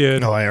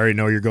period. Oh, I already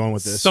know where you're going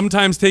with this.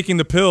 Sometimes taking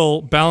the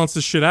pill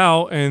balances shit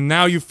out, and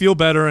now you feel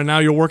better, and now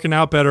you're working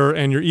out better,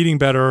 and you're eating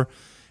better.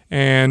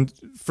 And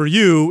for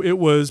you, it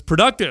was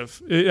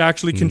productive. It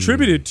actually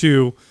contributed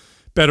to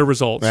better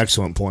results.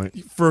 Excellent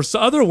point. For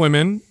other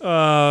women,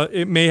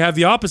 it may have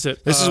the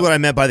opposite. This is what I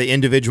meant by the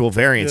individual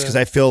variance, because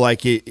I feel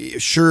like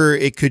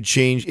it could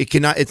change. It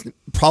cannot. It's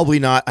probably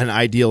not an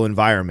ideal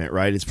environment,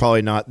 right? It's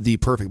probably not the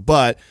perfect,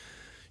 but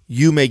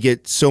you may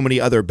get so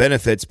many other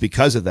benefits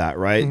because of that,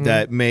 right? Mm-hmm.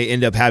 That may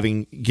end up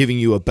giving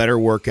you a better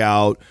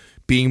workout,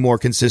 being more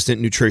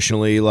consistent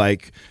nutritionally,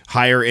 like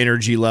higher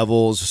energy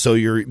levels. So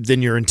your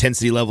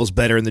intensity level's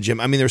better in the gym.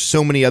 There's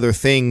so many other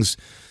things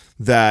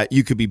that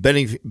you could be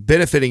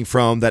benefiting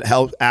from that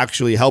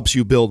actually helps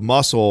you build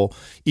muscle,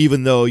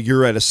 even though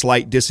you're at a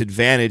slight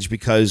disadvantage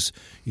because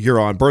you're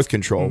on birth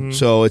control. Mm-hmm.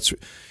 So it's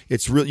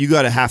really, you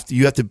have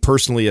to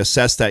personally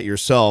assess that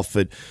yourself.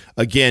 But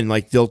again,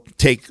 like they'll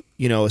take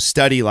a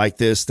study like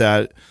this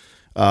that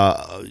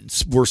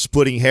we're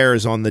splitting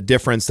hairs on the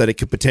difference that it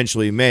could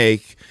potentially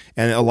make,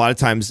 and a lot of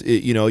times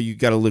you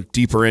got to look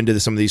deeper into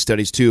some of these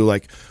studies too.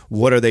 Like,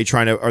 what are they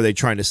trying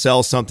to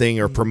sell something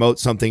or promote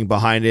something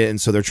behind it?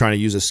 And so they're trying to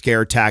use a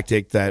scare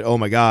tactic that, oh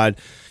my God,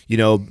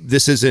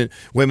 this isn't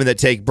women that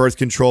take birth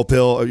control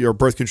pill, or your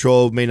birth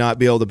control may not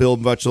be able to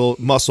build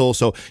muscle.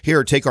 So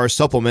here, take our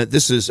supplement.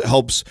 This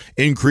helps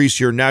increase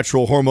your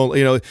natural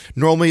hormone.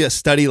 Normally a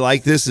study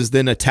like this is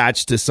then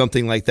attached to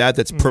something like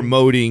that's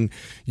promoting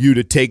you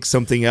to take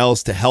something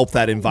else to help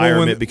that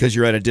environment because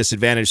you're at a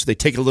disadvantage. So they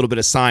take a little bit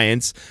of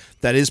science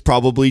that is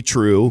probably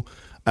true.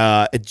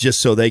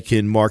 Just so they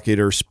can market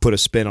or put a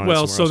spin on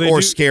it somewhere else,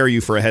 or scare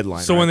you for a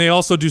headline. So when they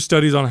also do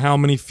studies on how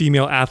many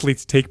female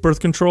athletes take birth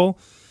control,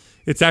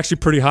 it's actually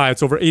pretty high.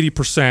 It's over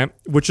 80%,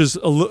 which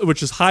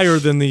is higher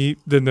than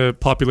the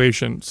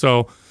population.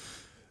 So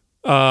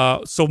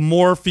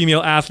more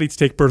female athletes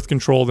take birth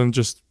control than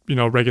just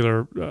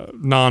regular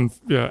non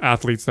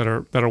athletes that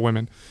are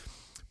women.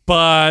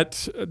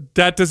 But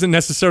that doesn't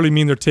necessarily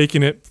mean they're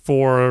taking it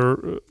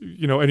for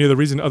any other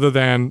reason other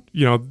than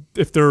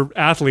if they're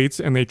athletes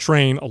and they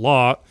train a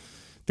lot,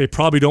 they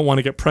probably don't want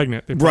to get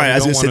pregnant. Right, I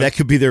was going to say that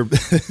could be their.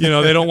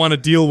 They don't want to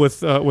deal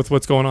with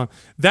what's going on.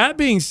 That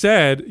being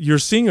said, you're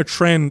seeing a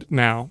trend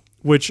now,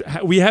 which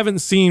we haven't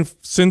seen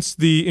since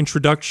the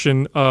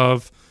introduction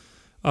of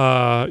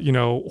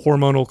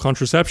hormonal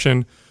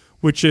contraception,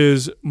 which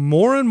is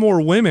more and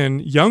more women,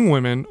 young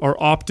women, are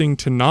opting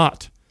to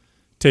not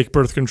take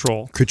birth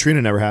control.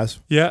 Katrina never has.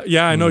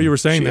 Yeah, I know you were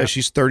saying that.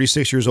 She's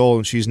 36 years old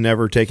and she's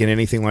never taken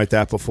anything like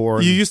that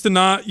before. You used to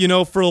not,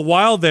 for a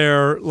while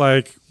there,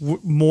 like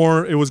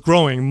more, it was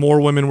growing.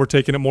 More women were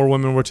taking it. More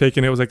women were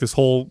taking it. It was like this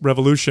whole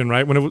revolution,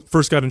 right? When it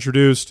first got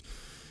introduced,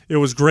 it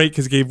was great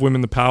because it gave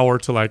women the power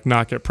to like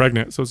not get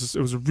pregnant. So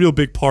it was a real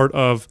big part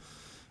of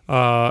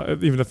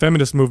even the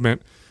feminist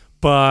movement.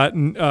 But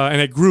and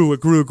it grew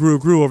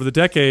over the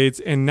decades,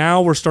 and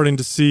now we're starting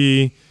to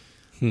see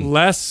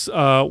less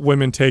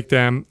women take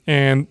them,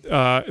 and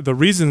the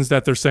reasons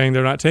that they're saying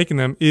they're not taking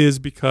them is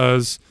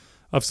because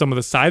of some of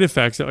the side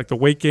effects, like the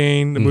weight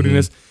gain, the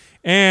moodiness,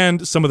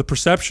 and some of the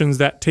perceptions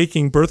that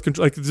taking birth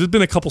control. Like there's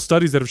been a couple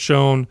studies that have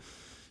shown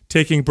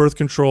taking birth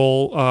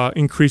control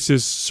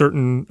increases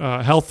certain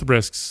health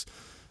risks,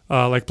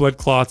 like blood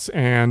clots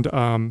and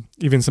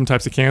even some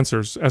types of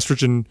cancers,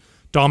 estrogen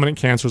dominant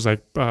cancers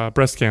like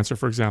breast cancer,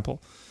 for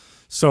example.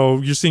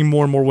 So you're seeing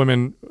more and more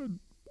women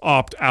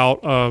opt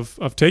out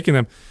of taking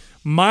them.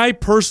 My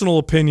personal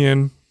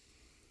opinion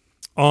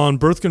on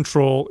birth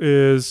control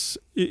is,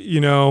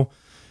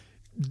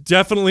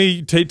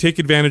 definitely take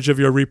advantage of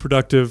your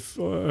reproductive,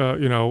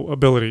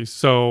 abilities.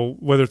 So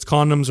whether it's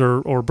condoms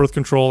or birth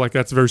control, like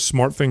that's a very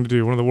smart thing to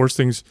do. One of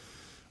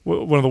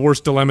the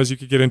worst dilemmas you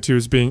could get into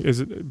is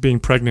being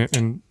pregnant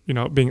and,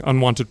 being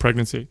unwanted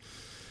pregnancy.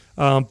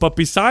 But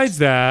besides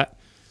that,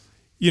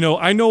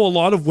 I know a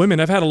lot of women.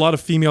 I've had a lot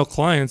of female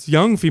clients,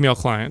 young female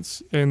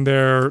clients in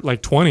their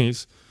like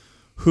 20s,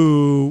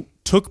 who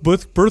took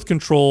birth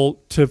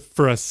control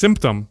for a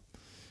symptom.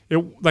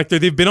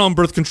 They've been on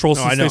birth control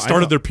since they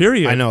started their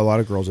period. I know a lot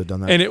of girls have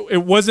done that, and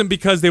it wasn't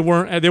because they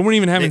weren't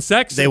even having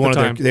sex. They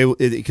wanted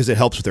because it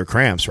helps with their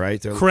cramps,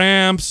 right?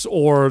 Cramps,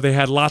 or they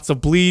had lots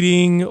of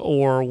bleeding,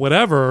 or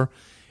whatever.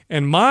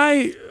 And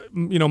my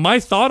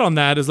thought on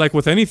that is like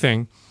with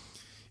anything.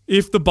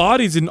 If the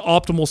body's in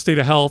optimal state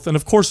of health, and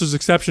of course there's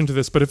exception to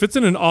this, but if it's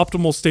in an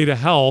optimal state of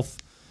health,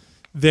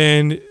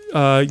 then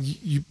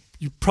you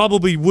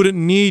probably wouldn't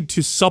need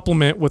to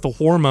supplement with a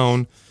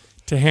hormone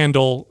to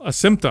handle a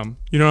symptom.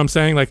 You know what I'm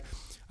saying? Like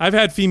I've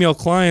had female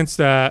clients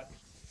that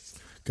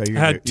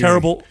had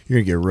terrible. You're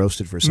gonna get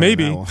roasted for saying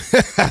maybe.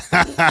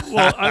 That one.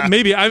 Well,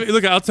 maybe.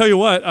 Look, I'll tell you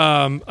what.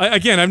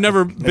 Again, I've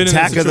never been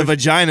Attack in of the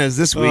vaginas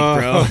this week,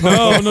 bro.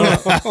 No.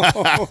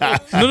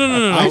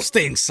 I'm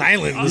staying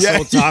silent this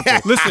whole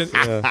topic. Listen,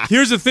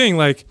 here's the thing.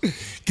 Like,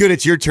 good,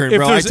 it's your turn,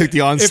 bro. I took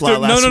the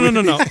onslaught last week.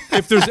 No.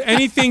 If there's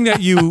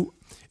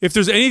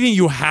anything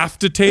you have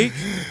to take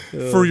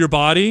for your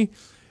body,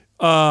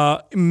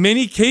 in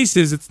many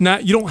cases, it's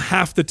not. You don't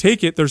have to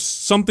take it. There's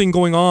something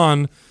going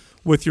on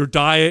with your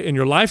diet and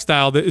your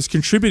lifestyle that is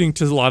contributing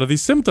to a lot of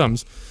these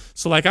symptoms.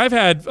 So like I've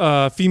had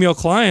female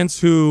clients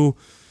who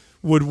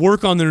would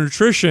work on their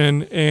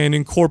nutrition and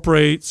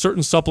incorporate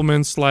certain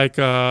supplements like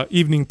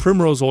evening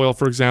primrose oil,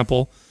 for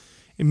example,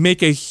 and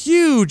make a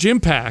huge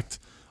impact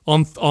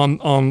on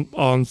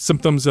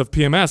symptoms of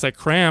PMS, like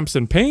cramps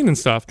and pain and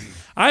stuff.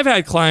 I've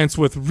had clients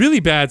with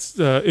really bad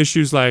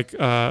issues like,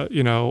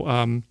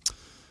 fibroids,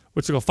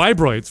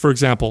 for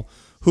example,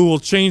 who will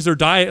change their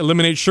diet,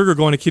 eliminate sugar,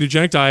 go on a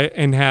ketogenic diet,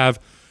 and have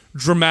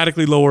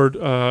dramatically lowered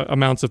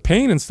amounts of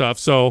pain and stuff.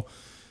 So,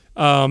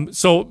 my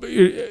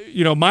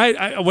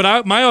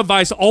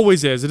advice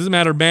always is, it doesn't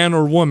matter man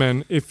or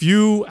woman, if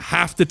you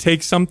have to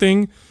take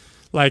something,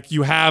 like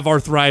you have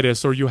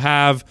arthritis or you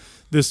have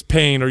this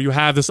pain or you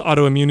have this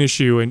autoimmune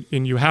issue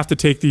and you have to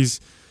take these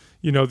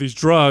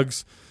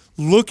drugs,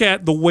 look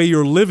at the way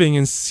you're living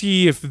and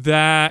see if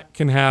that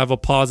can have a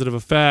positive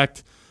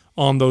effect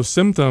on those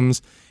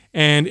symptoms.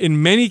 And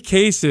in many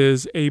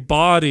cases, a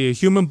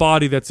human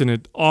body that's in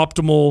an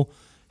optimal,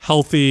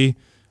 healthy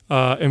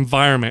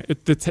environment,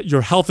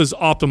 your health is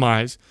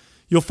optimized,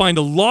 you'll find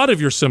a lot of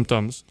your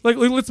symptoms. Like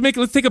let's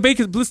take a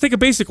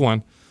basic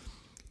one.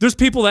 There's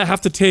people that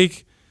have to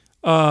take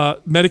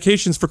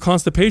medications for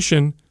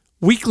constipation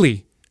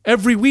weekly.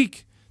 Every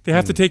week they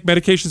have to take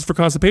medications for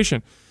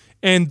constipation.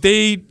 And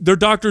their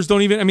doctors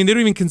don't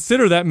even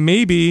consider that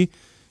maybe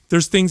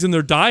there's things in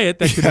their diet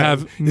that could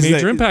have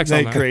major impacts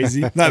on that.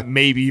 Crazy? Not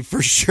maybe,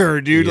 for sure,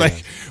 dude. Yeah.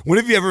 Like, when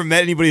have you ever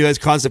met anybody who has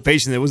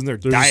constipation that wasn't their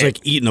diet? Just like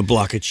eating a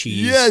block of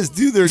cheese. Yes,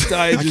 dude, their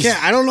diet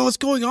I don't know what's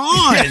going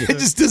on. It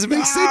just doesn't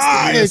make sense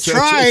to me. I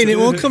tried, it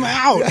won't come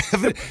out.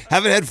 I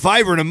haven't had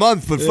fiber in a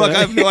month, but fuck, I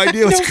have no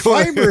idea what's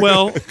going on.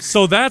 Well,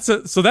 so that's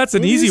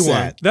an easy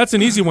one. That's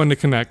an easy one to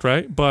connect,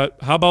 right? But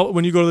how about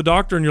when you go to the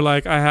doctor and you're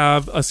like, I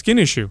have a skin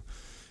issue?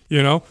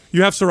 You know,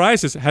 you have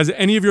psoriasis. Has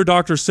any of your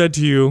doctors said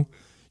to you,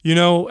 you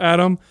know,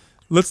 Adam,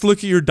 let's look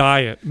at your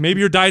diet.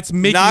 Maybe your diet's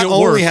making it worse. Not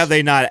only have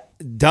they not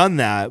done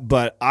that,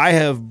 but I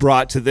have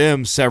brought to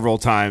them several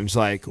times,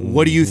 like,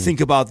 what do you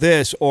think about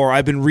this? Or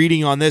I've been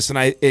reading on this,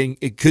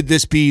 and could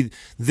this be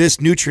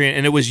this nutrient?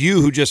 And it was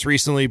you who just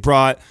recently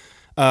brought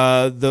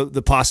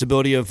the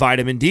possibility of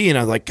vitamin D. And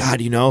I was like, God,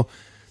 you know,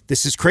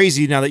 this is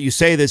crazy now that you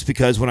say this,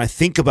 because when I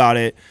think about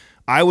it,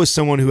 I was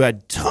someone who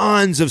had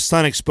tons of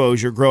sun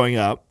exposure growing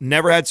up,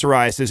 never had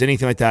psoriasis,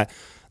 anything like that.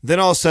 Then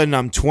all of a sudden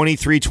I'm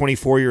 23,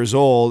 24 years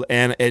old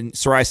and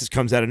psoriasis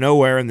comes out of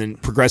nowhere and then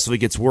progressively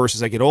gets worse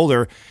as I get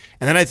older.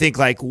 And then I think,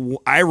 like,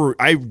 I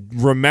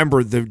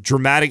remember the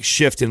dramatic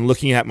shift in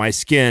looking at my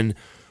skin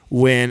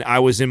when I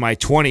was in my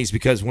 20s,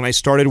 because when I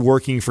started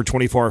working for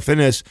 24 Hour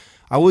Fitness,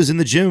 I was in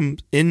the gym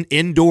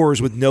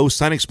indoors with no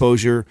sun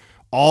exposure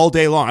all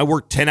day long. I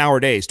worked 10-hour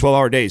days,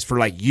 12-hour days for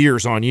like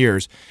years on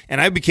years.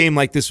 And I became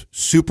like this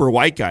super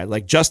white guy,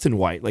 like Justin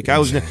White. Like I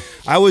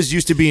was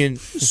used to being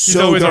so He's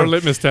always our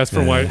litmus test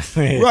for white.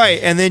 Right.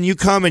 And then you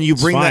come and you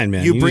bring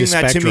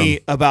that to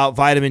me about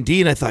vitamin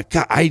D. And I thought,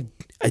 God, I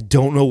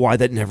don't know why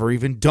that never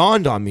even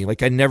dawned on me.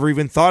 Like I never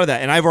even thought of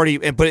that.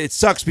 And but it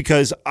sucks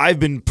because I've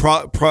been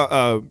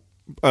prodding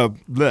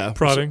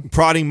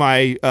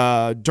my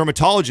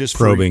dermatologist.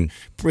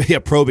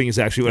 Probing is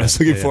actually what I was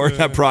looking for,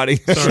 not prodding.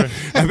 Sorry.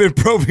 I've been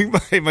probing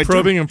my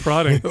probing and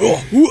prodding.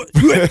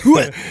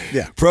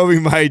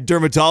 Probing my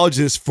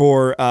dermatologist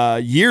for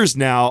years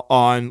now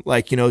on,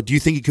 like, you know, do you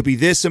think it could be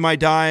this in my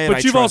diet?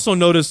 But you've also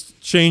noticed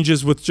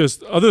changes with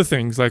just other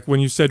things, like when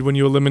you said when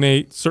you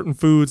eliminate certain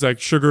foods like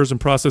sugars and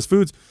processed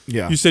foods.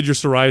 Yeah. You said your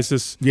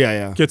psoriasis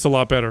gets a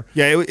lot better.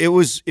 Yeah, it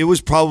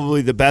was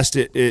probably the best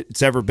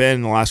it's ever been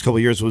in the last couple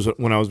of years, was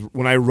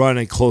when I run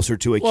a closer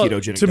to a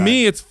ketogenic diet. To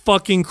me, it's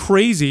fucking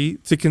crazy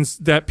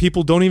that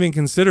people don't even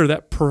consider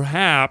that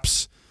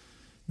perhaps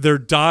their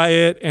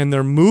diet and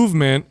their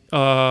movement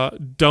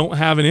don't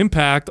have an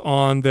impact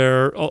on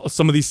their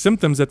some of these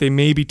symptoms that they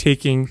may be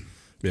taking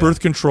birth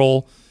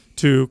control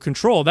to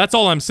control. That's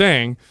all I'm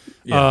saying.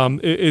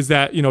 Is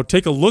that, you know,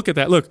 take a look at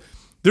that. Look,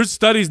 there's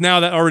studies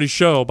now that already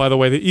show, by the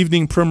way, the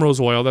evening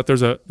primrose oil, that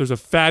there's a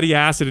fatty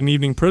acid in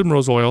evening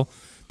primrose oil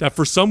that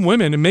for some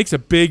women it makes a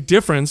big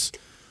difference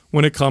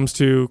when it comes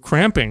to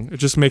cramping. It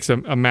just makes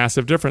a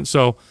massive difference.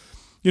 So,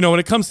 you know,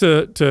 when it comes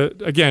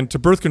to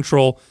birth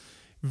control,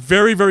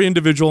 very, very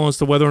individual as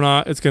to whether or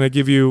not it's going to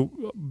give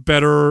you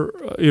better,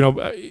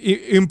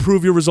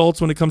 improve your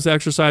results when it comes to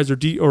exercise or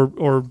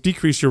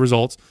decrease your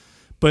results.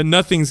 But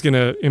nothing's going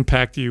to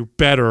impact you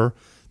better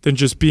than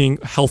just being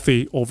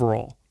healthy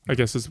overall, I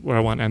guess is where I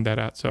want to end that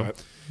at. So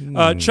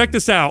check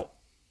this out.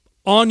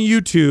 On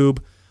YouTube,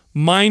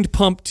 Mind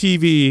Pump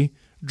TV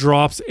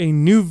drops a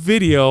new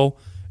video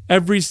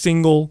every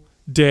single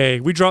day.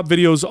 We drop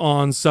videos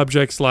on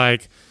subjects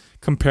like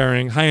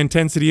comparing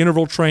high-intensity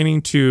interval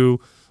training to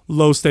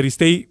low steady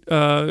state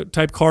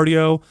type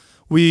cardio.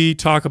 We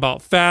talk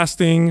about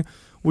fasting.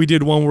 We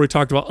did one where we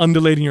talked about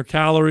undulating your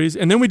calories.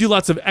 And then we do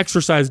lots of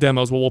exercise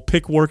demos where we'll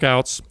pick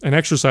workouts and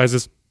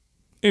exercises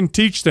and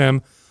teach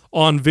them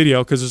on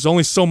video, because there's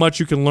only so much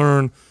you can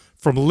learn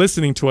from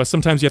listening to us.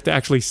 Sometimes you have to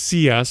actually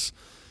see us.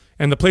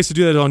 And the place to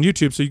do that is on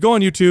YouTube. So you go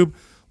on YouTube,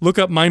 look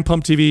up Mind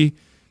Pump TV,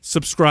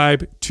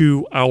 subscribe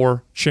to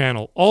our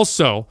channel.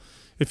 Also,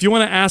 if you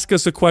want to ask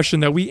us a question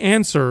that we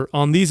answer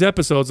on these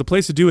episodes, the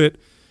place to do it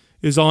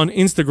is on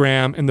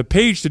Instagram, and the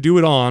page to do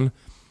it on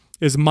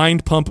is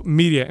Mind Pump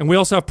Media. And we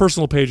also have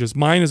personal pages.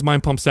 Mine is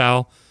Mind Pump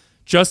Sal,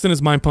 Justin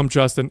is Mind Pump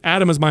Justin,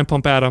 Adam is Mind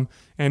Pump Adam,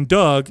 and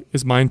Doug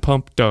is Mind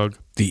Pump Doug.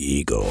 The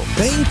Eagle.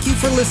 Thank you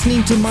for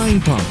listening to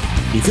Mind Pump.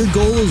 If your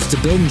goal is to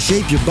build and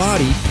shape your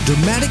body,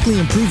 dramatically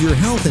improve your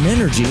health and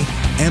energy,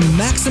 and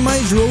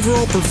maximize your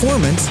overall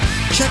performance,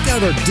 check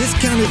out our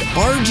discounted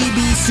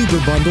RGB Super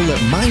Bundle at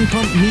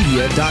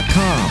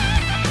mindpumpmedia.com.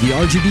 The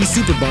RGB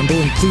Super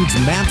Bundle includes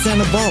MAPS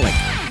Anabolic,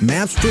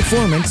 MAPS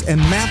Performance, and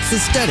MAPS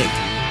Aesthetic.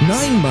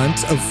 9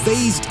 months of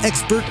phased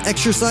expert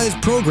exercise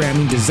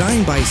programming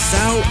designed by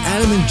Sal,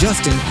 Adam, and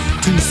Justin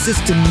to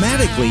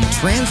systematically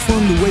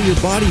transform the way your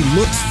body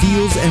looks,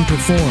 feels, and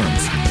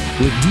performs.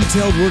 With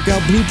detailed workout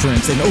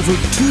blueprints and over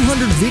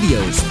 200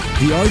 videos,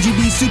 the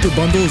RGB Super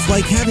Bundle is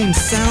like having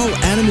Sal,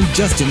 Adam, and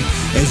Justin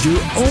as your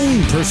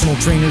own personal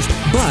trainers,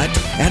 but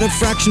at a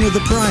fraction of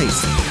the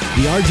price.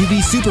 The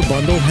RGB Super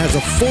Bundle has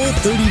a full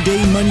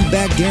 30-day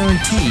money-back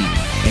guarantee,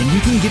 and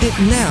you can get it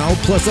now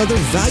plus other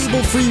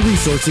valuable free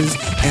resources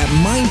at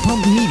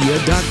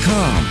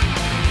mindpumpmedia.com.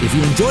 If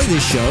you enjoy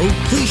this show,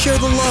 please share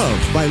the love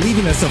by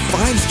leaving us a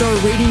 5-star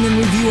rating and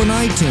review on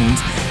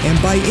iTunes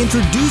and by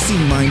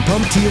introducing Mind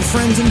Pump to your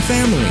friends and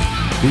family.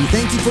 We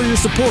thank you for your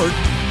support,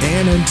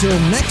 and until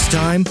next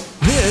time,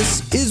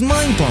 this is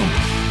Mind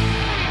Pump.